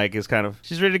table and like is kind of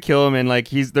she's ready to kill him and like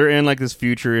they're in like this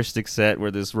futuristic set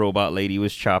where this robot lady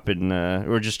was chopping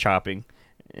or just chopping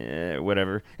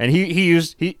whatever, and he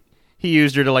used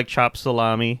her to like chop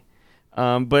salami.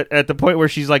 But at the point where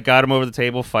she's like got him over the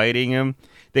table fighting him,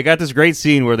 they got this great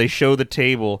scene where they show the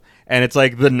table and it's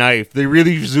like the knife. They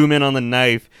really zoom in on the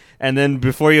knife, and then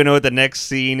before you know it, the next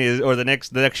scene is, or the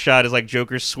next shot is like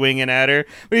Joker swinging at her,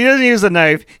 but he doesn't use the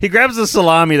knife. He grabs the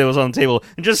salami that was on the table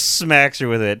and just smacks her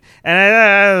with it, and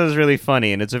that was really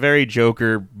funny, and it's a very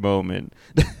Joker moment.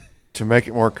 To make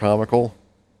it more comical,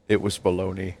 it was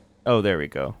bologna. Oh, there we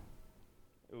go.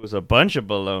 It was a bunch of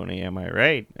bologna. Am I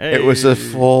right? Hey. It was a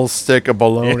full stick of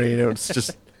bologna. And it was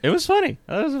just. It was funny.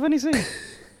 That was a funny scene.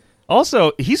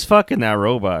 Also, he's fucking that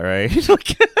robot, right?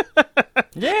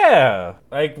 Yeah.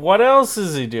 Like, what else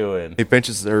is he doing? He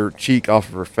pinches her cheek off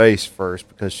of her face first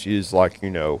because she's like,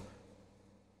 the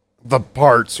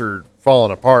parts are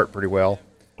falling apart pretty well.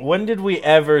 When did we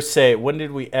ever say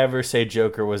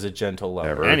Joker was a gentle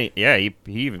lover? And he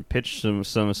even pitched some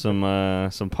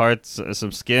parts,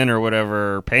 some skin or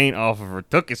whatever, paint off of her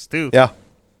tuchus too. Yeah.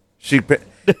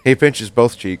 He pinches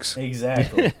both cheeks.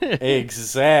 Exactly.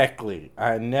 Exactly.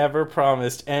 I never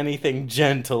promised anything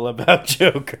gentle about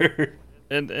Joker.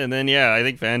 And then, I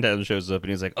think Phantasm shows up and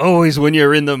he's like, always when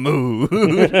you're in the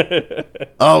mood.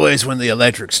 Always when the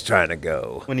electric's trying to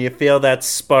go. When you feel that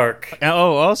spark.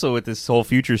 Oh, also with this whole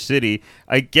future city,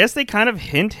 I guess they kind of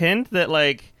hint that,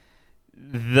 like,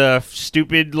 the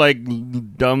stupid, like,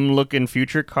 dumb-looking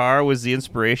future car was the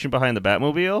inspiration behind the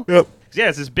Batmobile. Yep. Yeah,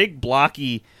 it's this big,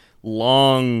 blocky,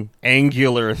 long,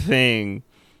 angular thing.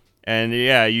 And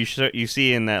yeah, you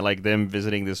see in that, like, them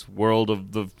visiting this world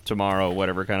of the tomorrow,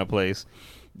 whatever kind of place.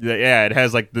 Yeah, it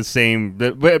has like the same.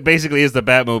 It basically is the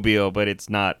Batmobile, but it's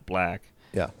not black.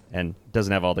 Yeah, and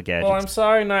doesn't have all the gadgets. Well, I'm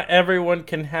sorry, not everyone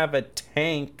can have a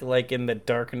tank like in The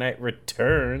Dark Knight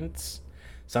Returns.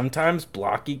 Sometimes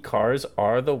blocky cars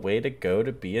are the way to go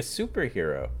to be a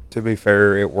superhero. To be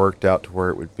fair, it worked out to where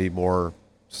it would be more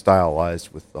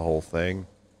stylized with the whole thing.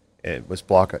 It was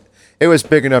It was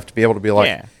big enough to be able to be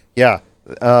like,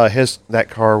 that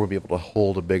car would be able to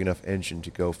hold a big enough engine to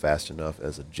go fast enough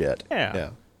as a jet.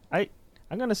 Yeah.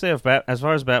 I'm gonna say as far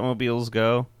as Batmobiles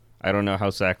go, I don't know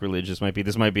how sacrilegious might be.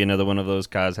 This might be another one of those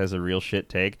Kaz has a real shit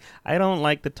take. I don't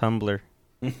like the Tumbler.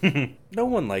 No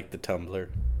one liked the Tumbler.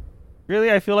 Really,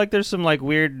 I feel like there's some like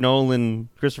weird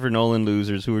Christopher Nolan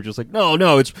losers who are just like,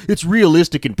 no, it's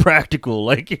realistic and practical.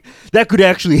 Like that could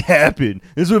actually happen.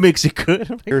 This is what makes it good.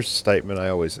 Like, Here's a statement I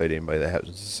always say to anybody that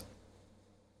happens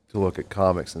to look at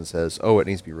comics and says, "Oh, it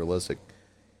needs to be realistic."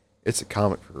 It's a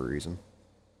comic for a reason.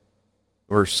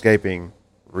 We're escaping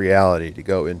reality to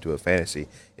go into a fantasy.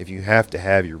 If you have to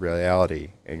have your reality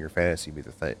and your fantasy be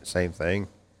the same thing,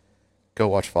 go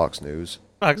watch Fox News.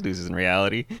 Fox News isn't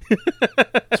reality.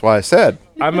 That's why I said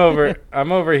I'm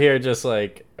over here just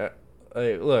like,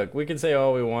 look, we can say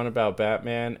all we want about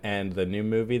Batman and the new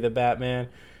movie, The Batman,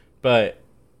 but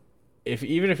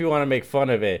even if you want to make fun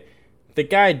of it, the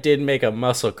guy did make a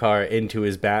muscle car into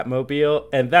his Batmobile,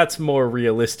 and that's more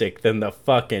realistic than the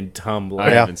fucking Tumbler.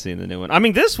 I haven't seen the new one. I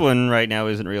mean, this one right now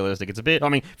isn't realistic. It's a bit. I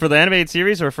mean, for the animated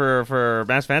series or for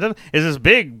Mass Phantom, is this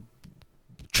big,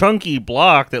 chunky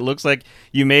block that looks like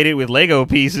you made it with Lego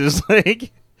pieces.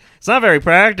 Like, it's not very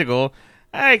practical.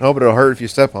 Oh, but it'll hurt if you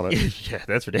step on it. Yeah,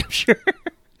 that's for damn sure.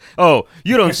 Oh,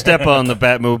 you don't step on the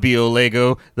Batmobile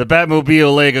Lego. The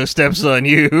Batmobile Lego steps on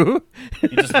you. You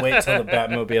just wait till the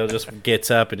Batmobile just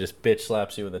gets up and just bitch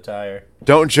slaps you with a tire.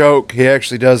 Don't joke. He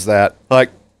actually does that.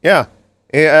 Like, yeah.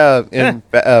 In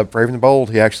Brave and the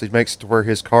Bold, he actually makes it to where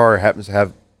his car happens to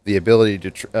have the ability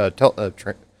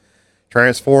to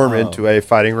transform into a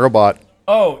fighting robot.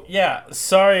 Oh, yeah.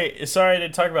 Sorry I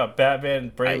didn't talk about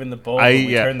Batman Brave and the Bold when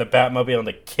we turned the Batmobile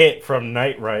into Kit from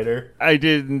Knight Rider. I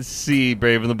didn't see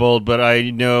Brave and the Bold, but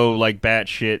I know, like,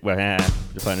 batshit,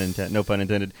 no pun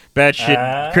intended,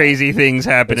 batshit crazy things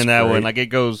happen in that one. Like, it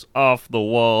goes off the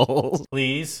walls.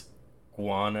 Please,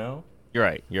 guano. You're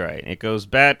right. It goes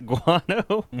bat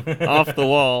guano off the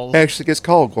walls. He actually gets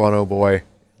called Guano Boy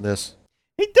in this.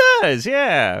 He does,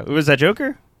 yeah. Was that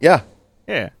Joker? Yeah.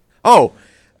 Yeah. Oh,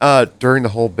 during the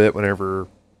whole bit, whenever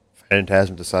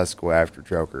Phantasm decides to go after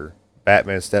Joker,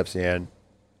 Batman steps in.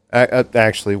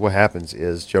 Actually, what happens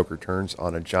is Joker turns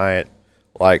on a giant,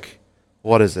 like,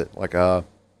 what is it? Like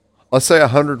let's say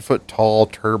 100-foot tall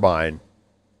turbine.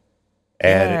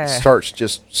 And it starts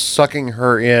just sucking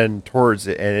her in towards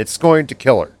it, and it's going to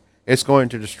kill her. It's going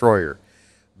to destroy her.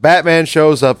 Batman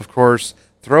shows up, of course,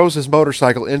 throws his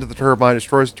motorcycle into the turbine,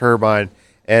 destroys the turbine,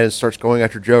 and starts going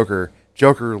after Joker.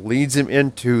 Joker leads him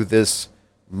into this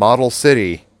model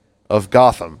city of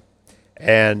Gotham.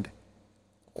 And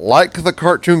like the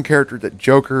cartoon character that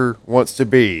Joker wants to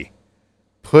be,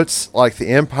 puts like the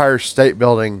Empire State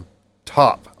Building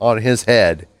top on his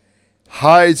head,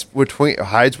 hides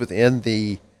within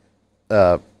the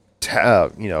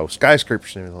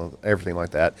skyscrapers and everything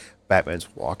like that. Batman's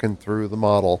walking through the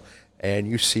model, and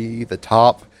you see the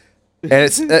top. And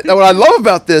it's what I love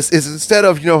about this is instead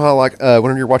of how like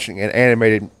whenever you're watching an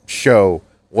animated show,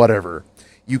 whatever,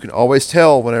 you can always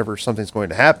tell whenever something's going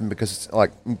to happen because it's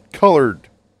like colored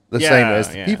the same as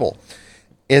the people.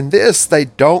 In this, they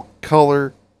don't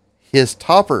color his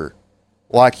topper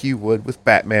like you would with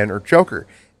Batman or Joker.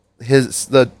 His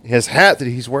hat that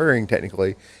he's wearing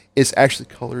technically is actually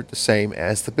colored the same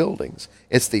as the buildings.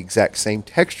 It's the exact same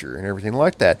texture and everything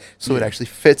like that. So it actually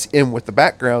fits in with the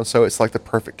background, so it's like the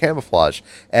perfect camouflage.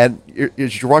 And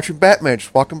as you're watching Batman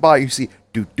just walking by, you see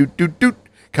doot, doot, doot, doot,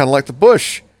 kind of like the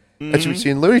bush that you would see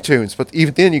in Looney Tunes. But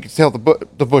even then, you can tell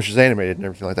the bush is animated and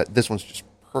everything like that. This one's just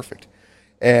perfect.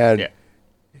 And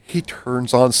he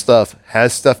turns on stuff,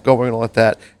 has stuff going on like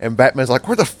that, and Batman's like,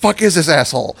 where the fuck is this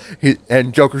asshole?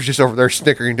 And Joker's just over there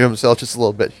snickering to himself just a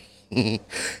little bit.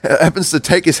 Happens to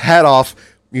take his hat off,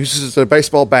 uses a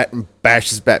baseball bat and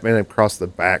bashes Batman across the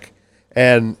back,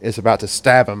 and is about to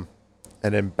stab him,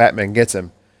 and then Batman gets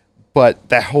him. But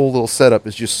that whole little setup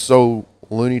is just so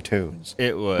Looney Tunes.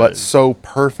 It was. But so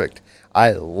perfect.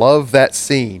 I love that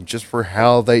scene just for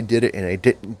how they did it, and they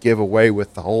didn't give away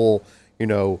with the whole,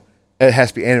 it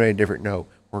has to be animated different. No,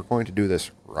 we're going to do this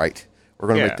right. We're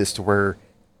going to make this to where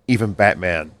even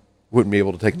Batman wouldn't be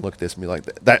able to take a look at this and be like,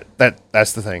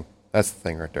 that's the thing. That's the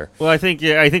thing right there. Well, I think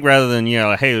rather than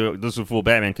hey, this would fool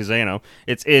Batman because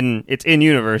it's in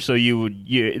universe, so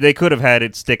they could have had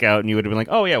it stick out and you would have been like,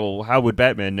 oh yeah, well how would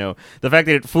Batman know? The fact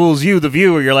that it fools you, the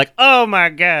viewer, you're like, oh my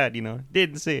god,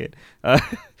 didn't see it. I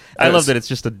love that it's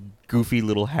just a goofy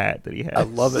little hat that he has. I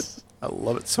love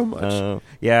it so much.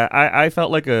 I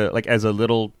felt like as a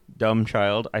little dumb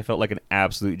child, I felt like an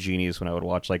absolute genius when I would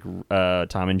watch like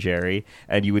Tom and Jerry,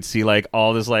 and you would see like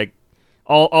all this like.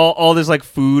 All this like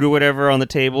food or whatever on the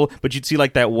table, but you'd see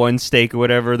like that one steak or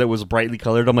whatever that was brightly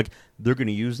colored. I'm like, they're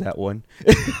gonna use that one,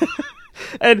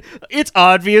 and it's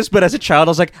obvious. But as a child,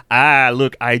 I was like,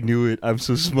 look, I knew it. I'm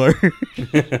so smart.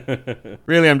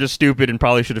 Really, I'm just stupid and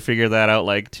probably should have figured that out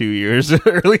like 2 years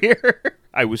earlier.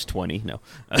 I was 20. No.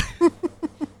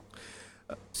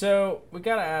 So we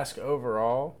gotta ask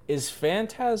overall: is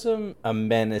Phantasm a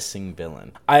menacing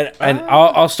villain?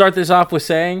 I'll start this off with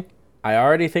saying I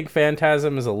already think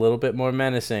Phantasm is a little bit more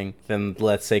menacing than,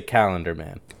 let's say, Calendar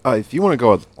Man. If you want to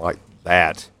go with like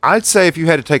that, I'd say if you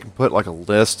had to take and put like a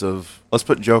list of, let's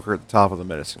put Joker at the top of the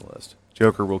menacing list.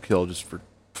 Joker will kill just for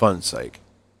fun's sake.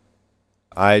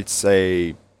 I'd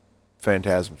say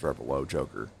Phantasm's right below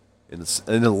Joker in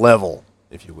the level,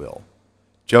 if you will.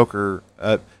 Joker,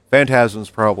 Phantasm's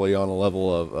probably on a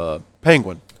level of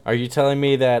Penguin. Are you telling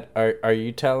me that? Are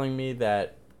you telling me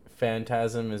that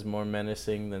Phantasm is more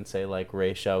menacing than, say, like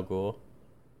Ra's al Ghul?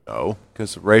 No,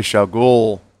 because Ra's al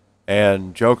Ghul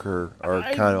and Joker are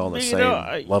kind of on the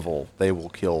same level. They will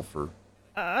kill for.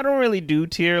 I don't really do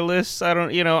tier lists. I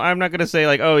don't, I'm not gonna say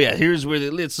like, oh yeah, here's where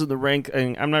it lists in the rank.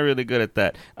 And I'm not really good at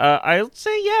that.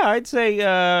 I'd say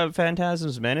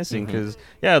Phantasm's menacing because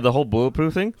the whole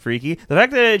bulletproof thing, freaky. The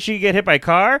fact that she get hit by a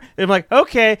car, I'm like,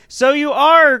 okay, so you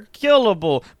are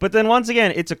killable. But then once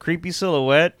again, it's a creepy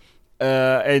silhouette.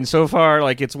 And so far,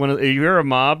 like, it's you're a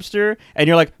mobster, and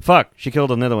you're like, fuck, she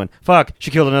killed another one. Fuck, she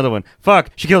killed another one.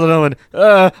 Fuck, she killed another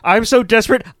one. I'm so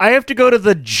desperate, I have to go to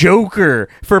the Joker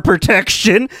for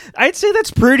protection. I'd say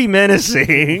that's pretty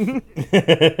menacing.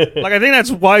 Like, I think that's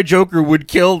why Joker would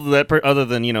kill that other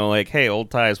than, like, hey,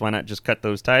 old ties, why not just cut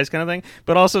those ties kind of thing?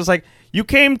 But also, it's like, you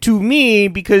came to me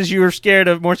because you were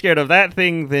more scared of that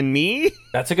thing than me?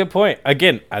 That's a good point.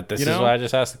 Again, this is why I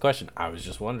just asked the question. I was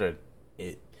just wondering.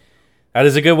 That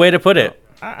is a good way to put it.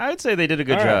 I'd say they did a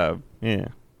good job. Yeah.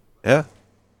 Yeah.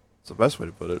 It's the best way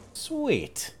to put it.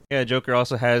 Sweet. Yeah, Joker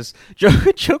also has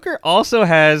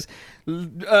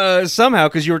somehow,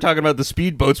 because you were talking about the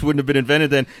speedboats wouldn't have been invented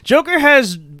then, Joker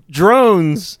has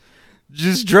drones.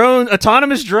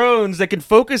 Autonomous drones that can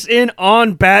focus in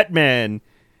on Batman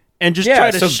and just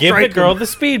try to so strike give the girl him. the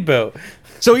speedboat.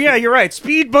 So yeah, you're right.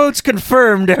 Speedboats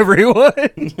confirmed, everyone.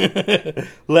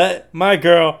 Let my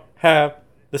girl have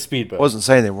the speedboat. I wasn't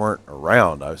saying they weren't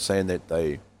around. I was saying that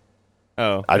they.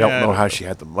 Oh, I don't know how she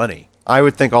had the money. I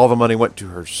would think all the money went to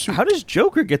her suit. How does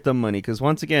Joker get the money? Because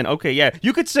once again, okay, yeah,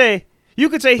 you could say the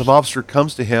mobster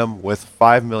comes to him with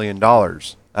 $5 million,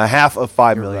 a half of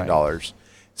 $5 million. Right.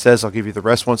 Says, "I'll give you the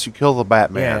rest once you kill the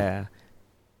Batman." Yeah.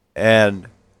 And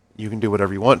you can do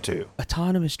whatever you want to.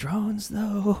 Autonomous drones,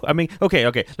 though. I mean,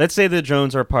 okay. Let's say the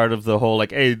drones are part of the whole,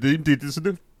 like, hey, they did this in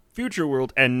the future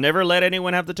world and never let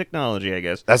anyone have the technology, I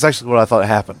guess. That's actually what I thought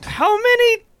happened. How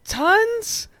many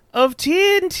tons of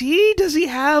TNT does he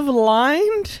have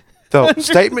lined? The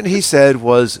statement he said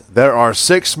was, there are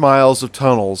 6 miles of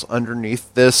tunnels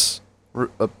underneath this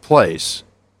place,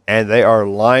 and they are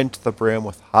lined to the brim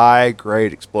with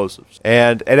high-grade explosives.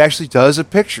 And it actually does a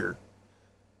picture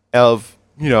of,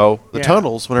 the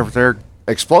tunnels whenever they're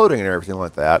exploding and everything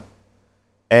like that.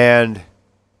 And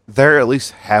they're at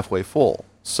least halfway full.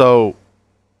 So,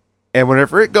 and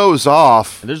whenever it goes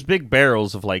off... And there's big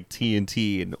barrels of, like,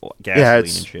 TNT and gasoline and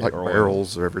shit. Like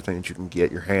barrels of everything that you can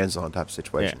get your hands on type of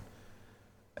situation.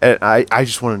 Yeah. And I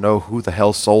just want to know who the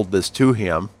hell sold this to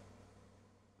him.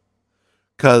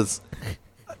 Because...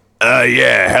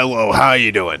 yeah, hello, how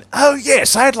you doing? Oh,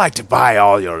 yes, I'd like to buy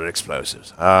all your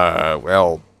explosives.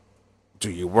 Well, do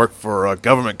you work for a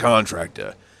government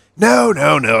contractor? No,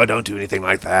 I don't do anything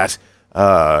like that.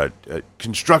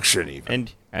 Construction even.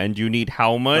 And you need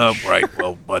how much? Right,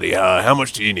 well, buddy, how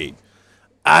much do you need?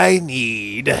 I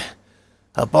need a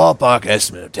ballpark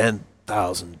estimate of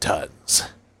 10,000 tons.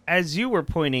 As you were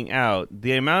pointing out,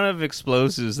 the amount of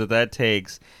explosives that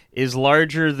takes is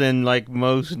larger than, like,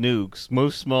 most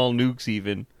small nukes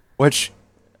even. Which...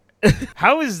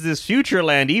 How is this future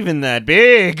land even that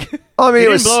big? I mean, it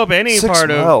didn't blow up any part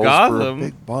of Gotham. For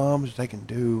big bombs they can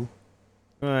do.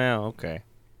 Well, okay.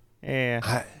 Yeah,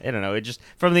 I don't know. It just,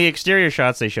 from the exterior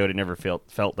shots they showed, it never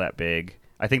felt that big.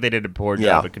 I think they did a poor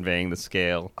job of conveying the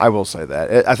scale. I will say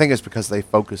that. I think it's because they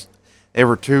focused. They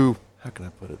were too. How can I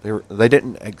put it? They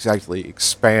didn't exactly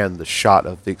expand the shot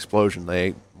of the explosion.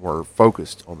 They were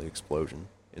focused on the explosion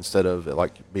instead of it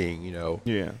like being,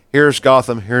 here's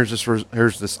Gotham. Here's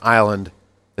this island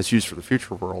that's used for the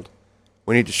future world.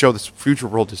 We need to show this future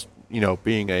world as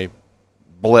being a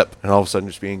blip and all of a sudden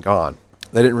just being gone.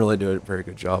 They didn't really do a very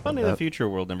good job. Funny, the future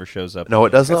world never shows up. No, it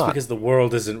does not. That's because the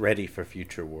world isn't ready for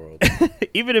future world.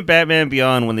 Even in Batman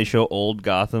Beyond, when they show old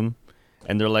Gotham,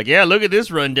 and they're like, yeah, look at this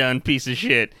rundown piece of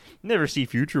shit. Never see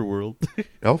future world.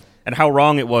 No. And how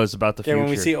wrong it was about the future. Yeah,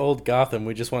 when we see old Gotham,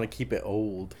 we just want to keep it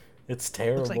old. It's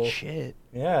terrible. Looks like shit.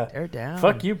 Yeah. Tear down.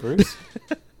 Fuck you, Bruce.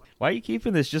 Why are you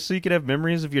keeping this? Just so you can have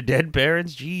memories of your dead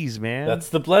parents? Jeez, man. That's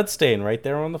the blood stain right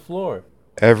there on the floor.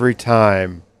 Every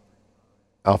time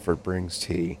Alfred brings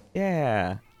tea.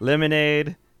 Yeah.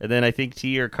 Lemonade, and then I think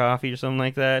tea or coffee or something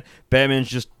like that. Batman's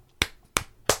just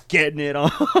getting it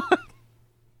on.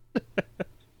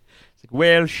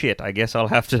 Well, shit, I guess I'll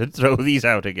have to throw these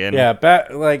out again. Yeah,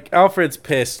 like, Alfred's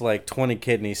pissed like 20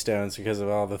 kidney stones because of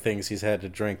all the things he's had to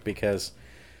drink, because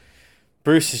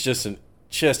Bruce is just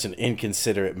an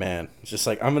inconsiderate man. Just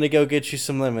like, I'm going to go get you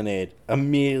some lemonade.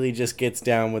 Immediately just gets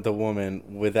down with a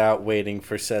woman without waiting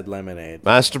for said lemonade.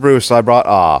 Master Bruce, I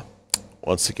brought...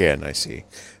 once again, I see.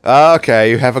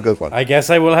 Okay, you have a good one. I guess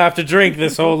I will have to drink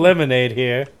this whole lemonade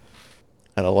here.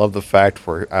 And I love the fact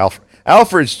where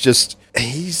Alfred's just...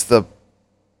 He's the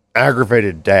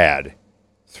aggravated dad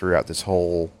throughout this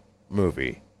whole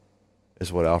movie,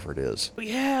 is what Alfred is. But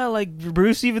yeah, like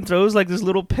Bruce even throws like this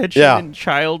little petulant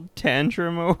child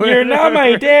tantrum or whatever. You're not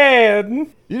my dad.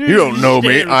 You don't know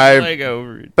me.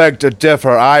 I beg to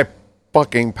differ. I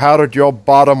fucking powdered your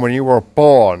bottom when you were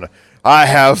born. I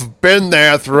have been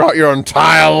there throughout your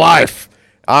entire life.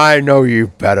 I know you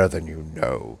better than you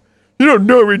know. You don't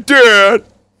know me, Dad.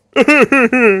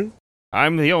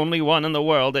 I'm the only one in the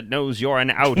world that knows you're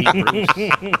an outie,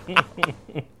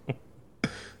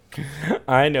 Bruce.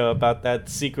 I know about that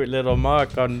secret little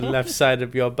mark on the left side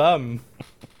of your bum,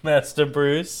 Master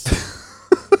Bruce.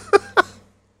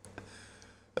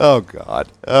 Oh, God.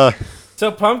 So,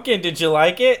 Pumpkin, did you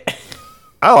like it?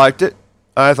 I liked it.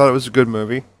 I thought it was a good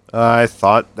movie. I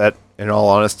thought that, in all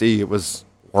honesty, it was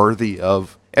worthy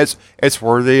of... It's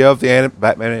worthy of the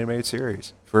Batman animated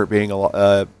series for it being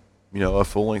a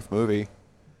full-length movie.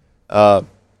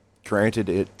 Granted,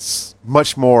 it's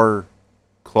much more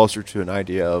closer to an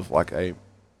idea of like a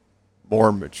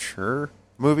more mature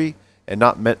movie and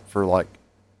not meant for like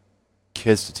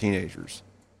kids to teenagers.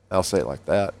 I'll say it like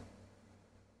that.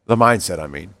 The mindset, I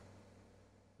mean.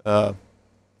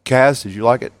 Kaz, did you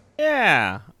like it?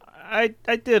 Yeah, I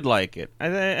did like it.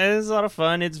 It was a lot of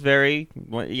fun. It's very,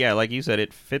 like you said,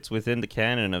 it fits within the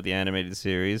canon of the animated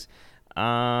series.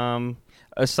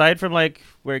 Aside from like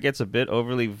where it gets a bit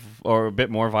or a bit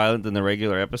more violent than the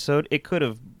regular episode, it could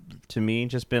have, to me,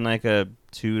 just been like a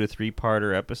 2 to 3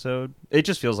 parter episode. It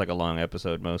just feels like a long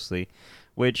episode mostly,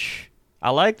 which I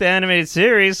like the animated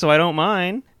series, so I don't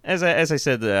mind. As I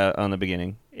said on the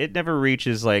beginning, it never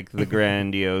reaches like the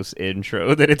grandiose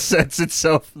intro that it sets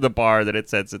itself, the bar that it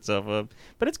sets itself up.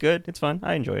 But it's good. It's fun.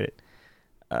 I enjoyed it.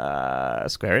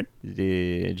 Square,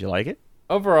 did you like it?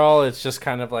 Overall, it's just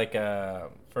kind of like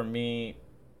for me,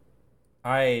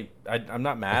 I'm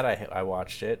not mad. I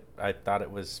watched it. I thought it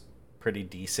was pretty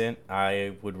decent.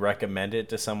 I would recommend it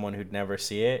to someone who'd never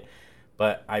see it,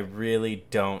 but I really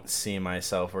don't see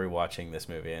myself rewatching this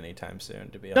movie anytime soon,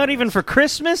 to be honest. Not even for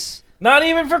Christmas? Not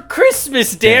even for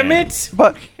Christmas, damn it!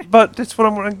 But that's what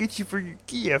I'm going to get you for your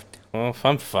gift. Well, if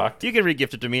I'm fucked. You can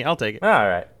re-gift it to me. I'll take it. All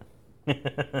right.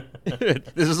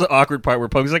 This is the awkward part where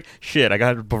Punk's like, shit, I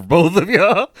got it for both of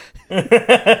y'all.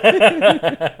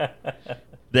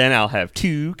 Then I'll have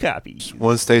 2 copies.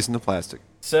 One stays in the plastic.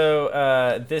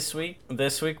 So this week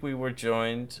we were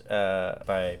joined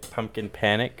by Pumpkin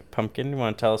Panic. Pumpkin, you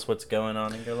want to tell us what's going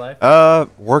on in your life?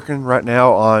 Working right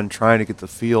now on trying to get the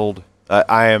field.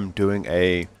 I am doing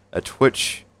a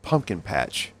Twitch pumpkin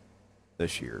patch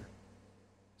this year.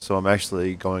 So I'm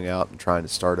actually going out and trying to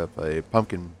start up a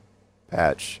pumpkin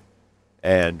patch.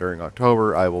 And during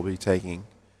October, I will be taking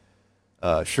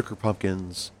sugar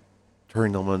pumpkins,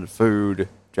 turning them into food,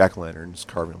 jack-o'-lanterns,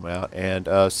 carving them out,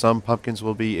 and some pumpkins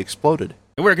will be exploded.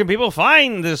 Where can people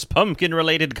find this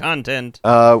pumpkin-related content?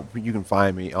 You can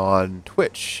find me on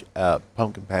Twitch,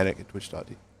 Pumpkin Panic at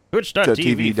twitch.tv.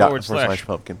 Twitch.tv/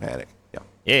 Pumpkin Panic. Yeah.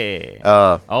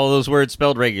 Yeah. All those words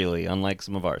spelled regularly, unlike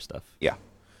some of our stuff. Yeah.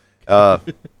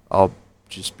 I'll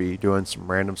just be doing some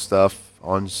random stuff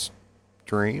on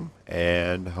stream,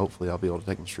 and hopefully I'll be able to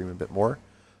take and stream a bit more.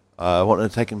 I want to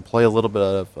take and play a little bit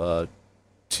of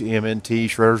TMNT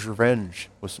Shredder's Revenge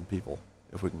with some people,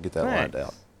 if we can get that lined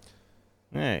out.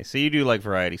 Nice. So you do like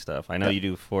variety stuff. I know you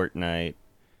do Fortnite.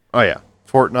 Oh, yeah.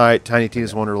 Fortnite, Tiny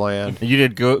Tina's Wonderland. You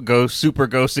did go Super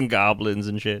Ghosts and Goblins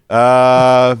and shit.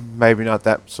 Maybe not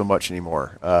that so much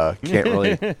anymore. Can't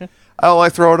really. I don't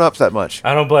like throwing up that much.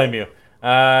 I don't blame you.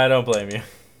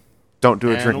 Don't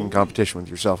do a drinking competition with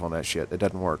yourself on that shit. It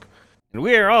doesn't work. And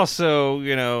we're also,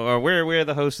 we're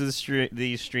the hosts of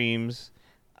these streams.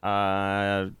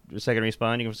 Second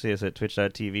Respawn, you can see us at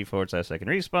twitch.tv/Second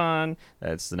Respawn.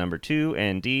 That's the number 2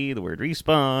 and D, the word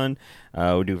respawn.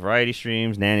 We do variety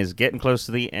streams. Nan is getting close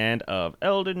to the end of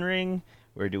Elden Ring.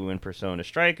 We're doing Persona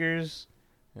Strikers.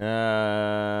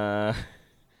 I'm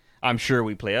sure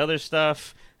we play other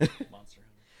stuff.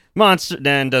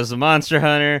 Nan does the Monster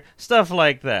Hunter, stuff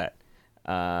like that.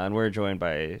 And we're joined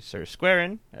by Sir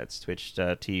Squarin. That's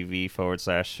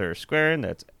twitch.tv/Sir Squarin.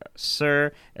 That's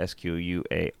Sir,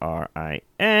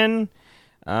 Squarin.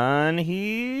 And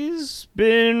he's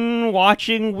been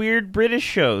watching weird British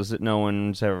shows that no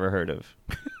one's ever heard of.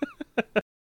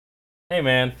 Hey,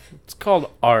 man. It's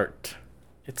called art.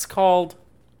 It's called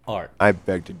art. I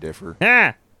beg to differ.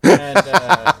 Ah! And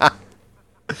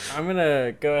I'm going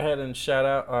to go ahead and shout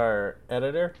out our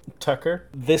editor, Tucker.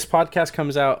 This podcast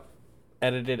comes out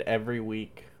edited every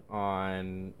week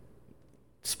on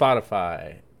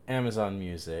Spotify, Amazon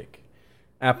Music,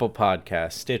 Apple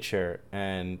Podcasts, Stitcher,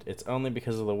 and it's only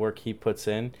because of the work he puts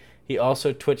in. He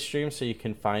also Twitch streams, so you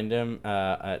can find him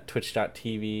at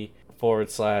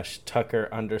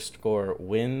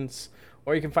twitch.tv/Tucker_wins,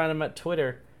 or you can find him at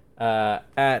Twitter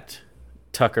at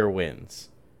TuckerWins.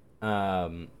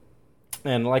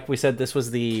 And like we said, this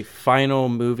was the final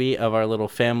movie of our little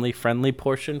family-friendly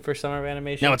portion for Summer of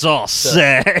Animation. Now it's all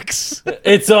sex.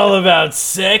 It's all about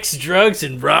sex, drugs,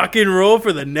 and rock and roll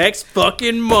for the next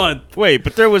fucking month. Wait,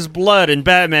 but there was blood and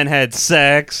Batman had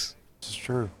sex. This is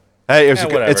true. Hey,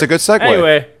 it's a good segue.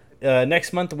 Anyway,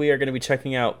 next month we are going to be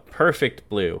checking out Perfect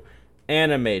Blue,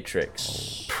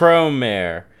 Animatrix,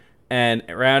 Promare, and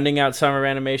rounding out Summer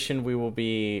Animation, we will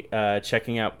be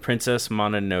checking out Princess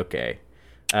Mononoke.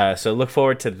 So look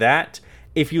forward to that.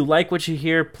 If you like what you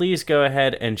hear, please go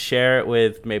ahead and share it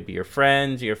with maybe your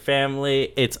friends, your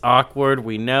family. It's awkward,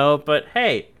 we know, but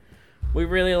hey, we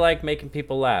really like making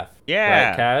people laugh.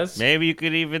 Yeah. Right, Kaz? Maybe you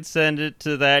could even send it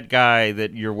to that guy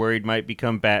that you're worried might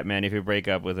become Batman if you break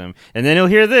up with him. And then he'll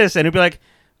hear this and he'll be like,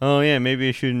 oh yeah, maybe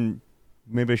I shouldn't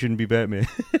be Batman.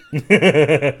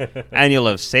 And you'll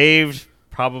have saved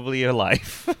probably your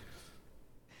life.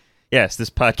 Yes, this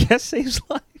podcast saves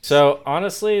lives. So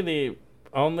honestly, the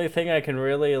only thing I can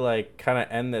really kind of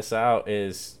end this out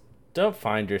is don't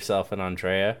find yourself an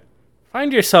Andrea.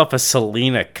 Find yourself a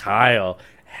Selena Kyle.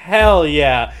 Hell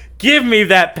yeah. Give me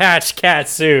that patch cat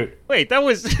suit. Wait, that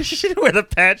was... She didn't wear the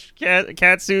patch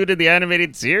cat suit in the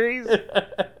animated series?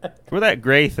 Or that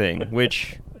gray thing,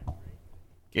 which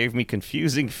gave me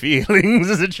confusing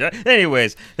feelings as a child.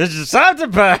 Anyways, this is Santa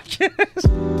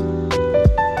Podcast.